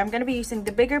 sorry, I'm gonna be using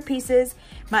the bigger pieces,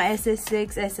 my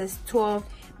SS6, SS12,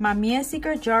 my Mia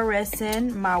Secret Jar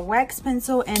Resin, my wax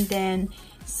pencil, and then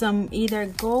some either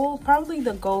gold, probably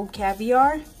the gold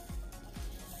caviar.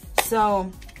 So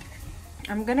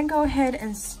I'm gonna go ahead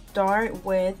and start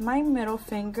with my middle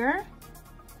finger.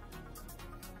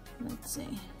 Let's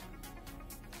see.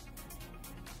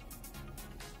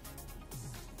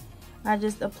 I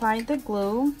just applied the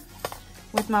glue.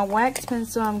 With my wax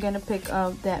pencil, I'm going to pick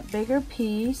up that bigger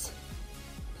piece,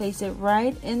 place it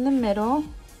right in the middle.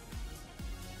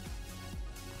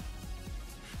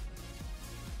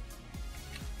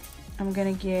 I'm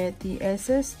going to get the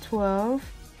SS12.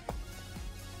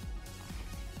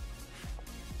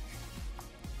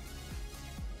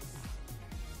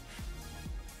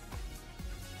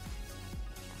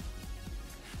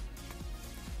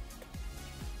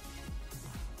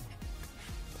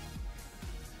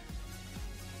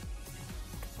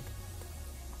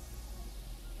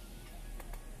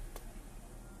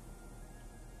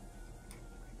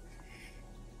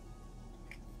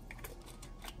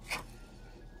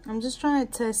 I'm just trying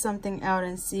to test something out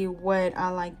and see what I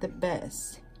like the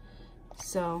best.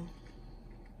 So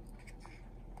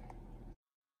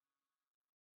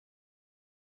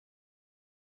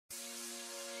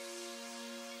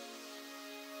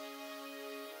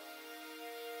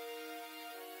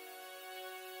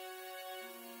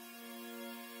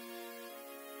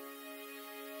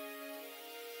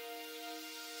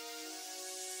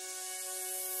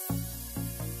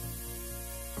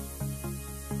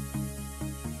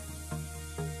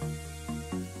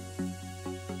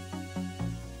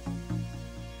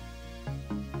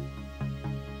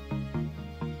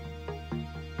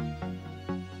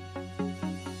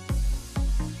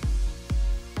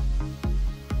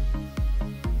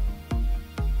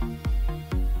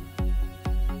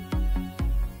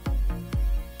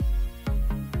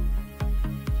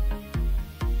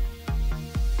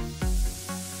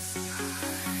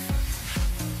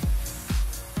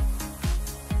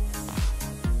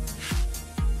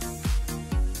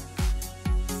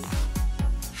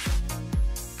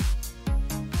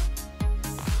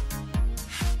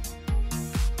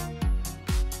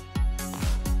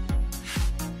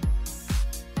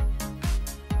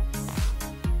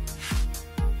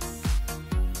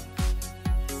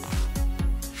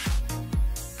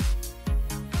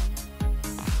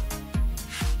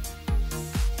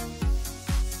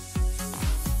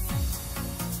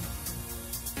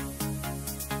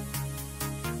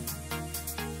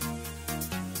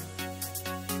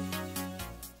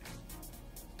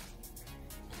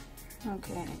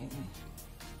Okay.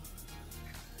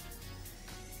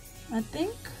 I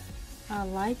think I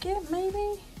like it,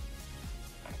 maybe.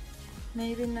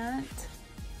 Maybe not.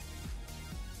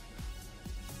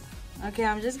 Okay,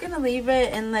 I'm just gonna leave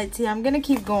it and let's see. I'm gonna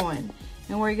keep going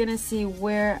and we're gonna see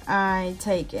where I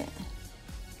take it.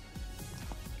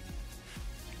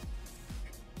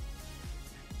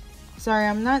 Sorry,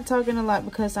 I'm not talking a lot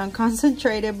because I'm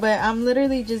concentrated, but I'm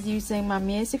literally just using my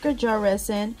Mexico gel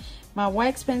resin, my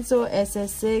wax pencil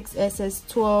SS6,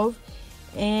 SS12,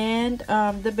 and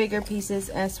the bigger pieces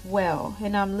as well.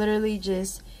 And I'm literally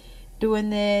just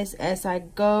doing this as I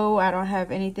go. I don't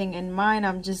have anything in mind.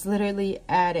 I'm just literally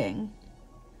adding.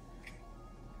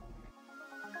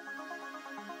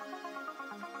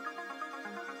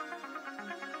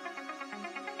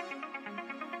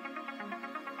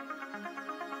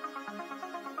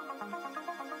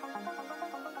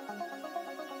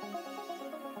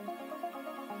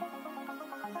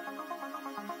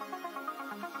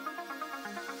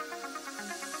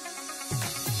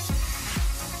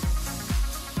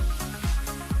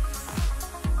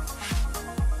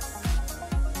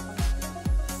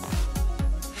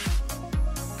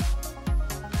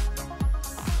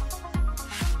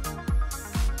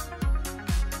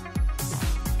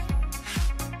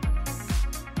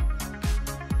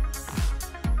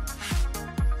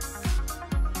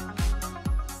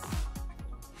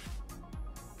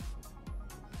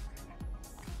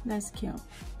 That's cute.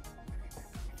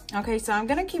 Okay, so I'm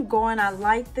gonna keep going. I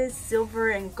like this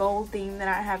silver and gold theme that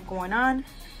I have going on,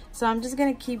 so I'm just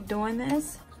gonna keep doing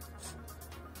this.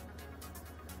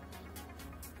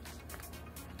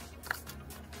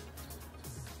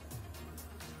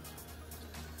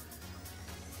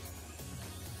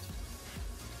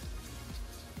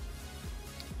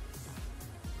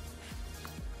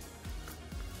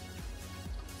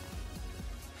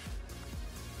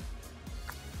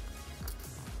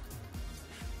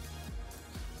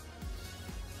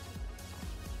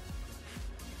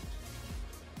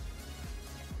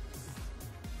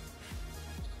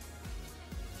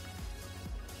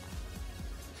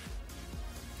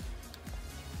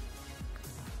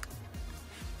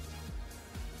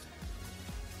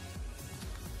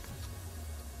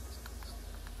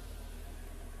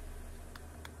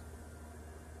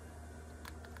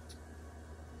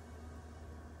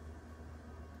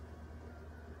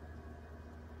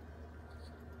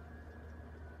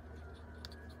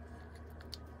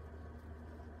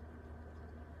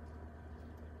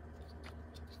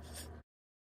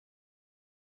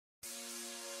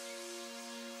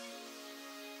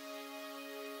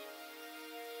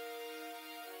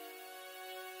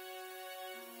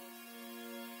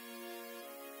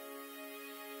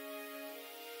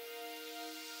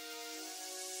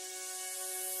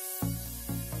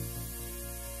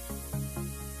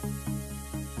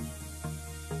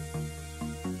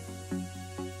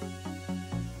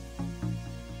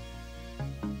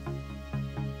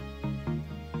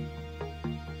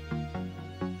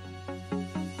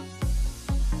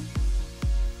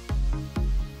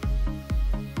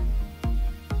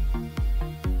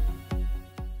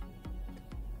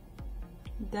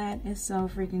 That is so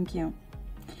freaking cute.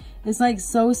 It's like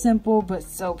so simple but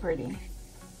so pretty.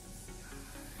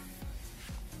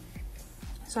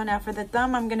 So now for the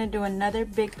thumb, I'm gonna do another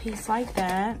big piece like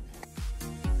that.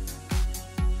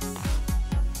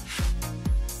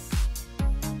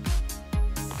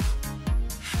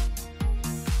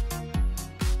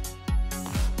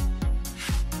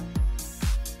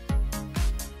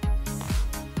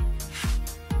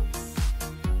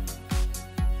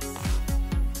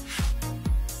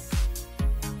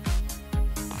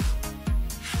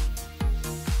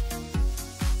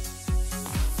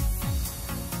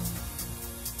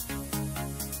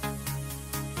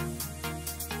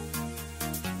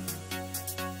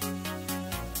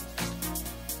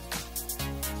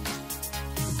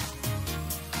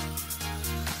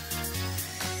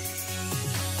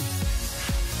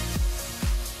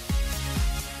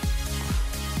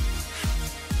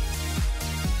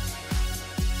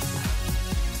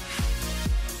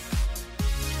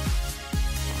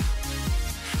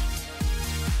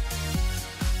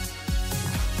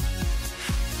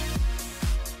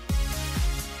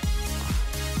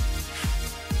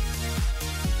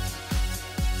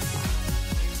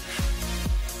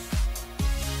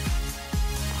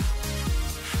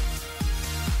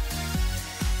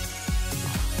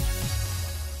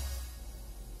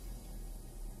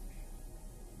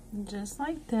 Just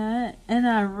like that. And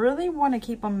I really want to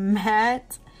keep them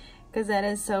matte because that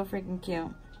is so freaking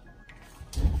cute.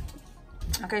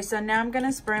 Okay, so now I'm going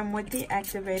to spray them with the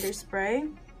activator spray.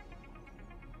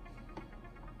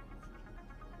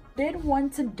 did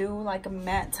want to do like a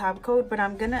matte top coat, but I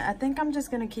think I'm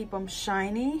just gonna keep them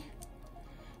shiny.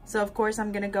 So of course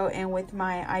I'm gonna go in with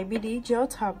my IBD gel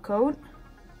top coat,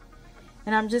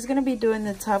 and I'm just gonna be doing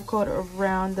the top coat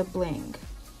around the bling.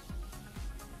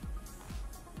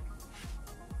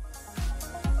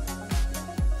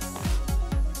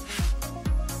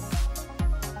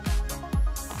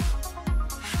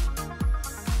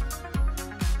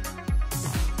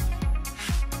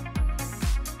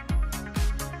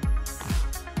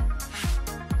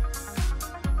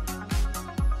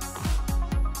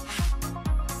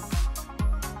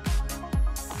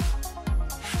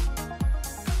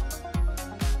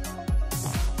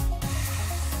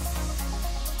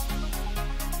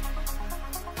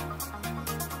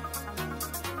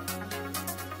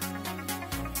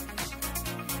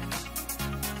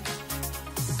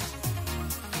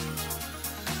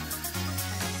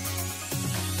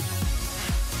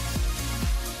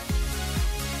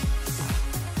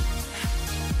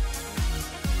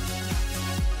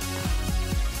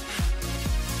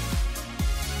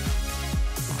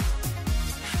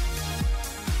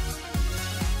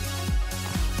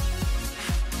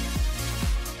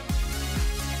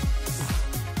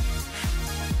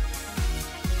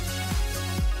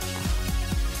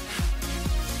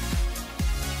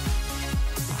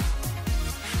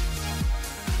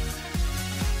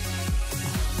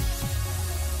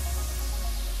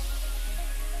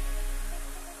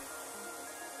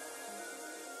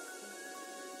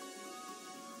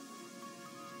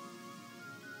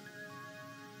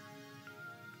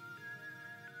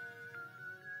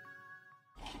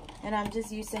 And I'm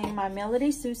just using my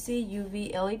Melody Susie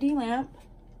UV LED lamp.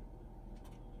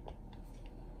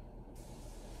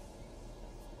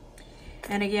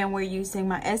 And again, we're using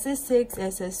my SS6,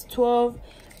 SS12,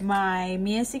 my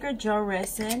Mia Secret gel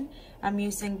resin. I'm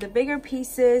using the bigger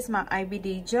pieces, my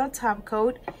IBD gel top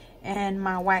coat, and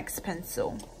my wax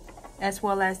pencil, as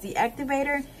well as the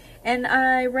activator. And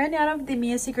I ran out of the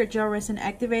Mia Secret gel resin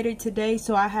activator today,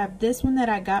 so I have this one that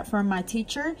I got from my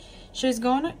teacher. She was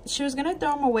gonna throw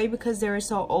them away because they were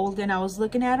so old, and I was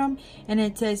looking at them and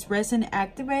it says resin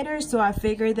activator, so I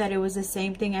figured that it was the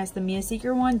same thing as the Mia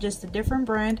Secret one, just a different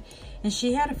brand. And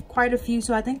she had quite a few,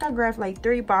 so I think I grabbed like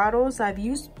 3 bottles. I've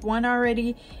used one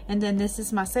already, and then this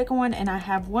is my second one, and I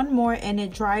have one more, and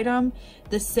it dried them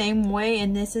the same way.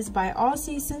 And this is by All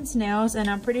Seasons Nails, and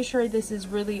I'm pretty sure this is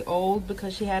really old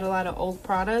because she had a lot of old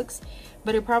products,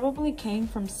 but it probably came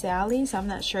from Sally's. I'm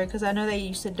not sure, because I know they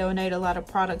used to donate a lot of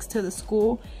products to the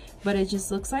school. But it just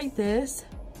looks like this,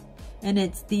 and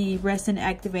it's the resin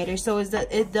activator. So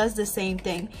it does the same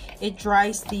thing. It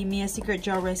dries the Mia Secret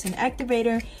gel resin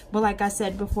activator, but like I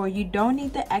said before, you don't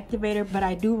need the activator, but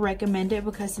I do recommend it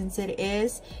because since it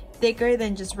is thicker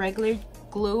than just regular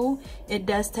glue, it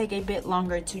does take a bit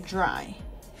longer to dry.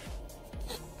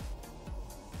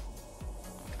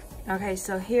 Okay,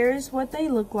 so here's what they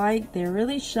look like. They're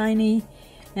really shiny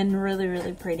and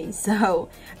really pretty. So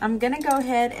I'm gonna go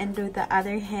ahead and do the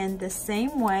other hand the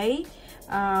same way.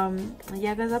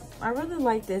 Yeah, because I really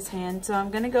like this hand, so I'm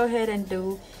gonna go ahead and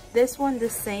do this one the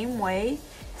same way.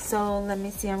 So let me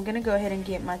see, I'm gonna go ahead and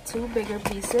get my 2 bigger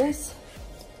pieces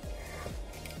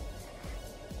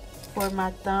for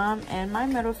my thumb and my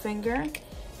middle finger,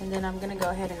 and then I'm gonna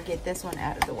go ahead and get this one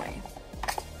out of the way.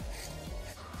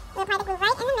 We'll apply the glue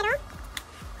right in the middle.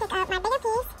 Pick up my bigger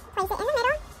piece, place it in the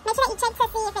middle. Make sure that you check to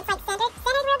see if it's like centered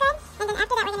real good. And then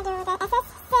after that, we're gonna do the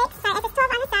SS12 on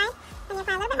the side. And you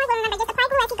apply a little bit more glue. Remember, just apply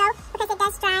glue as you go because it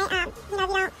does dry, you know, if you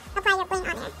don't apply your bling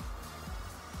on there.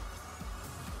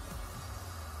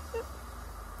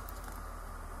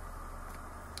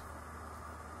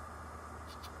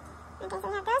 Okay, so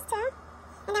we have those 2.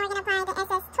 And then we're gonna apply the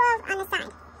SS12 on the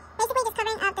side. Basically just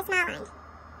covering up the small line.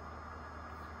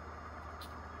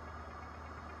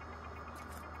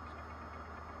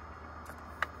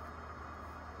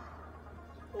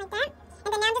 Like that.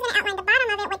 And then now I'm just going to outline the bottom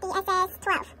of it with the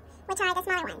SS12, which are the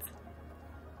smaller ones.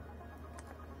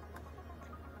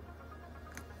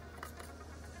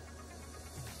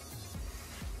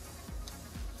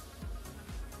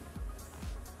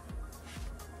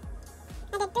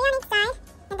 I did 3 on each side,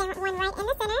 and then 1 right in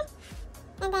the center,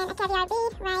 and then a caviar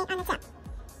bead right on the top,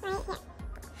 right here.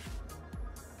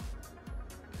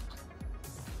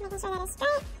 Making sure that it's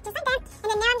straight, just like that.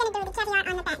 And then now I'm going to do the caviar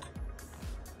on the back.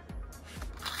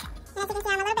 As you can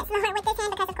see, I'm a little bit slower with this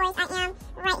hand because, of course, I am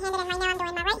right-handed, and right now I'm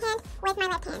doing my right hand with my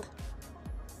left hand.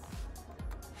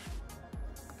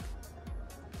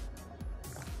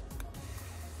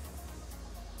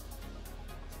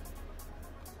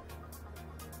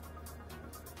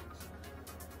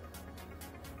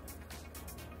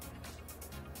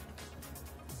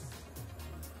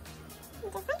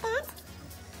 just like that.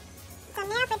 So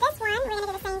now for this one, we're going to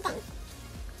do the same thing.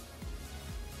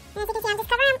 And as you can see, I'm just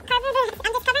covering up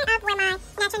where my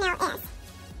natural nail is.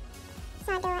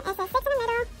 So I'll do SS6 in the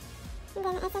middle, and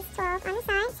then SS12 on the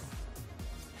sides.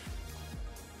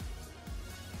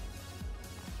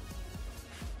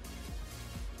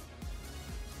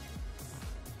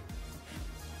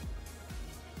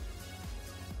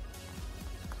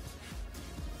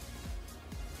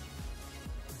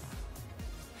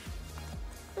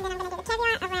 And then I'm going to do the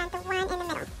caviar around the one in the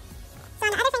middle. So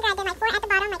on the other finger, I did like 4 at the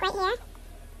bottom, like right here.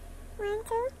 1,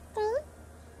 2, 3,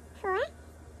 4.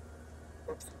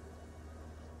 Oops.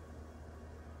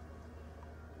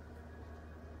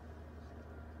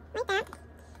 Like that.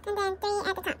 And then 3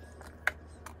 at the top.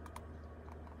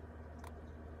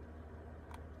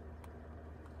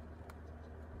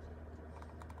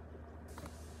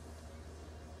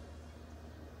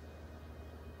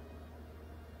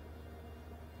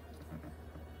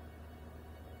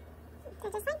 So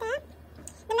just like that.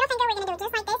 The middle finger we're going to do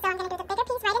just like this, so I'm going to do the bigger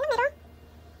piece right in the middle.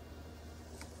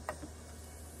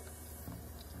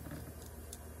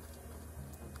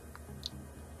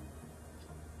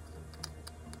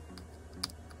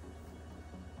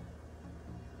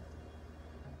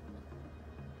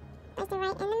 Let's do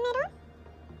right in the middle.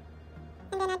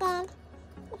 And then I did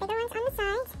the bigger ones on the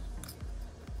sides.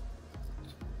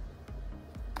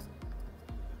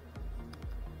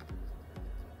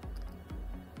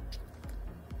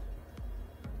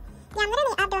 Yeah, I'm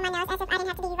literally up doing my nails as if I didn't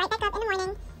have to be right back up in the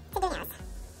morning to do nails.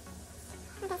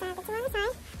 Okay, so I have the 2 on the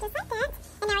side, just like that.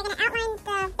 And now we're going to outline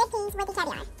the big piece with the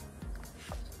caviar. And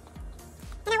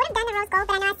I would have done the rose gold,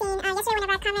 but I know I've seen yesterday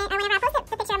whenever I posted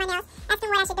the picture of my nails,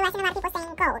 asking what I should do, I've seen a lot of people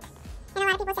saying gold. And a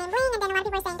lot of people saying bling, and then a lot of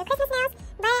people are saying do Christmas nails.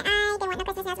 But I didn't want no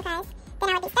Christmas nails because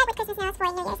then I would be stuck with Christmas nails for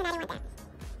New Year's, and I didn't want that.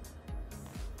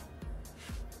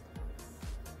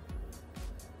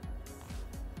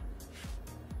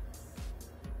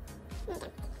 Okay.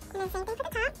 And then same thing for the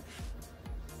top.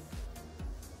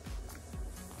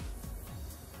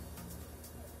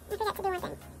 I forgot to do one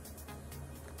thing.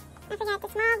 I forgot the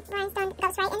small rhinestone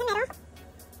goes right in the middle.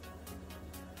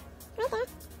 Right there.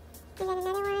 And then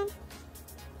another one.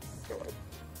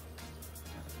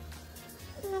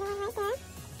 Another one right there.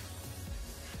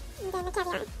 And then the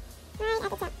caviar. Right at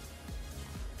the top.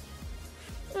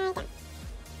 Right there.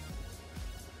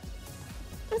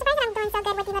 I'm surprised that I'm doing so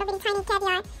good with the little bitty tiny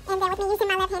caviar and then with me using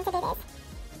my left hand to do this.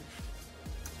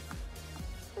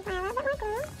 Apply a little bit more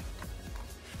glue.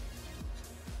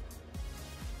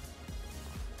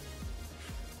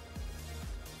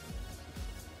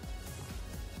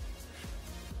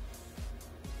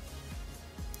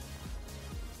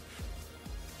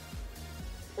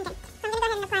 Okay, so I'm going to go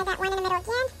ahead and apply that one in the middle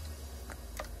again.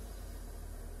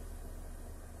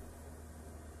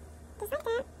 Just like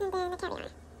that, and then the caviar.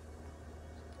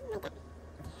 Like that.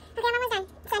 Okay, I'm almost done.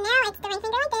 So now it's the ring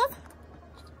finger like this.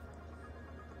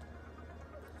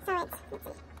 So it's, let's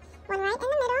see, one right in the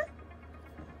middle,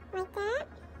 like that.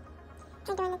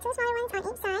 We're doing the 2 smaller ones on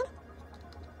each side.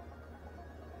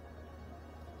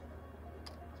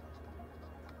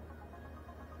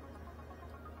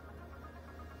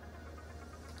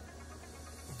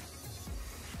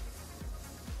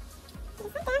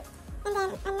 Just like that. And then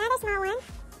another small one.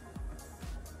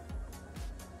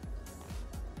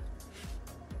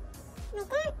 Like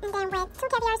that, and then with 2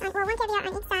 caviars on, or 1 caviar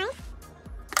on each side.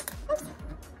 Oops.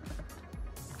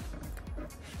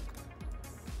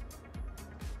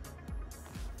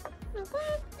 Like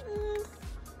that, and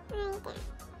right there.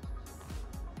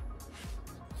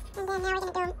 And then now we're going to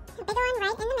do a bigger one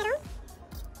right in the middle.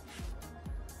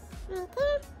 Right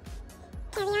there.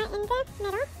 Caviar in the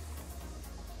middle.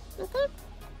 Right there.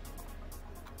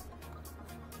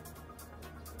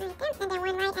 Right there, and then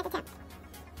one right at the top.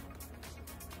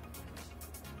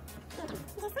 Okay,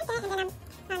 just like that, and then oh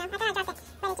no, I thought I dropped it,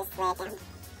 but it just slid down.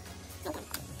 Okay.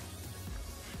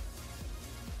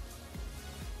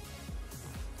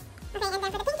 Okay, and then for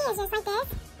the pinky, it's just like this.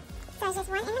 So it's just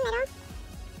one in the middle,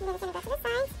 and then it's going to go to the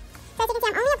sides. So as you can see,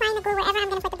 I'm only applying the glue wherever I'm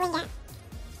going to put the bling at.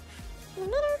 In the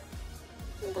middle,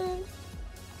 and then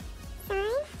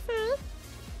side, side.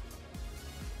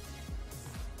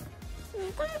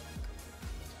 Like that.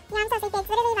 Yeah, I'm so sleepy. It's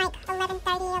literally like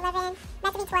 11:30, 11,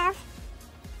 about to be 12.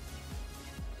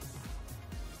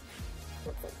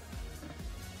 Let's see.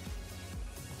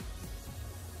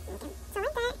 Okay, so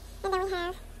like that. And then we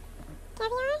have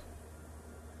caviar.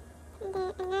 And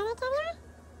then another caviar.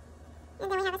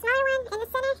 And then we have a smaller one in the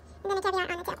center. And then a caviar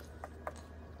on the top.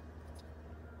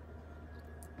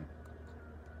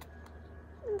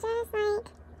 Just like that.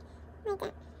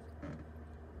 Okay,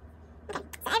 so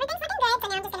everything's looking good. So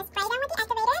now I'm just going to spray them with the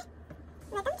activator.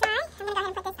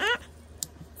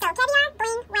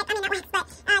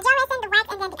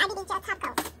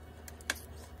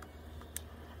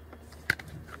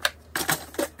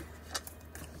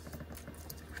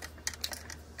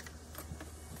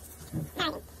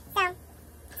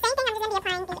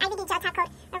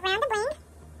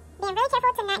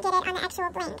 careful to not get it on the actual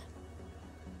bling.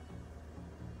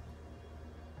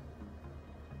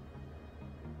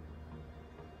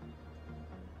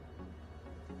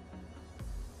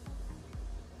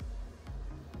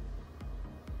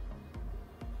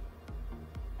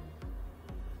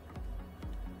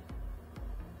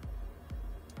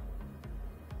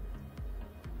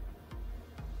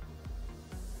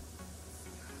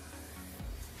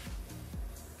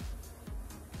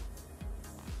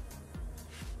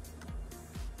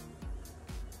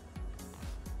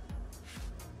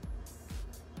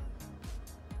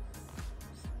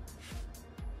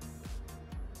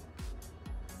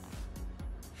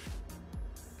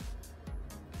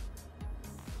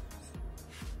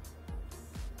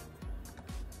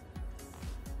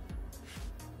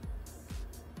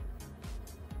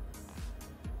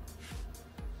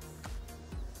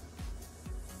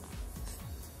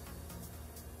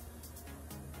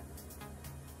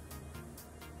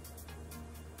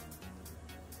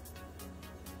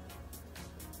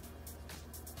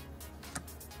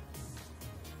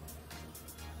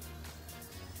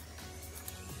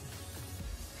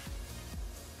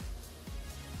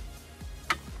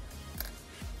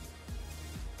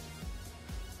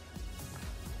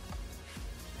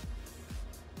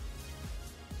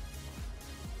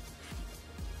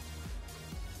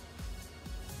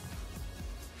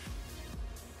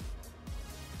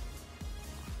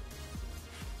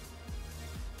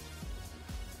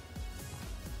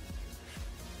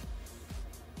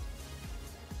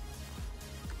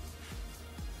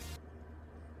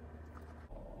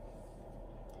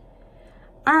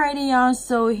 Alrighty, y'all,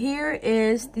 so here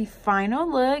is the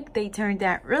final look. They turned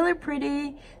out really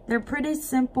pretty. They're pretty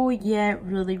simple yet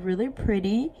really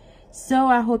pretty. So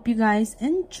I hope you guys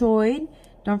enjoyed.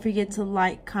 Don't forget to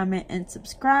like, comment, and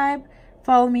subscribe.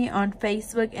 Follow me on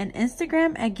Facebook and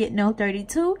Instagram at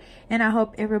GetNail32. And I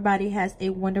hope everybody has a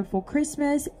wonderful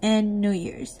Christmas and New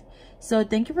Year's. So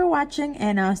thank you for watching,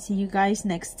 and I'll see you guys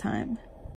next time.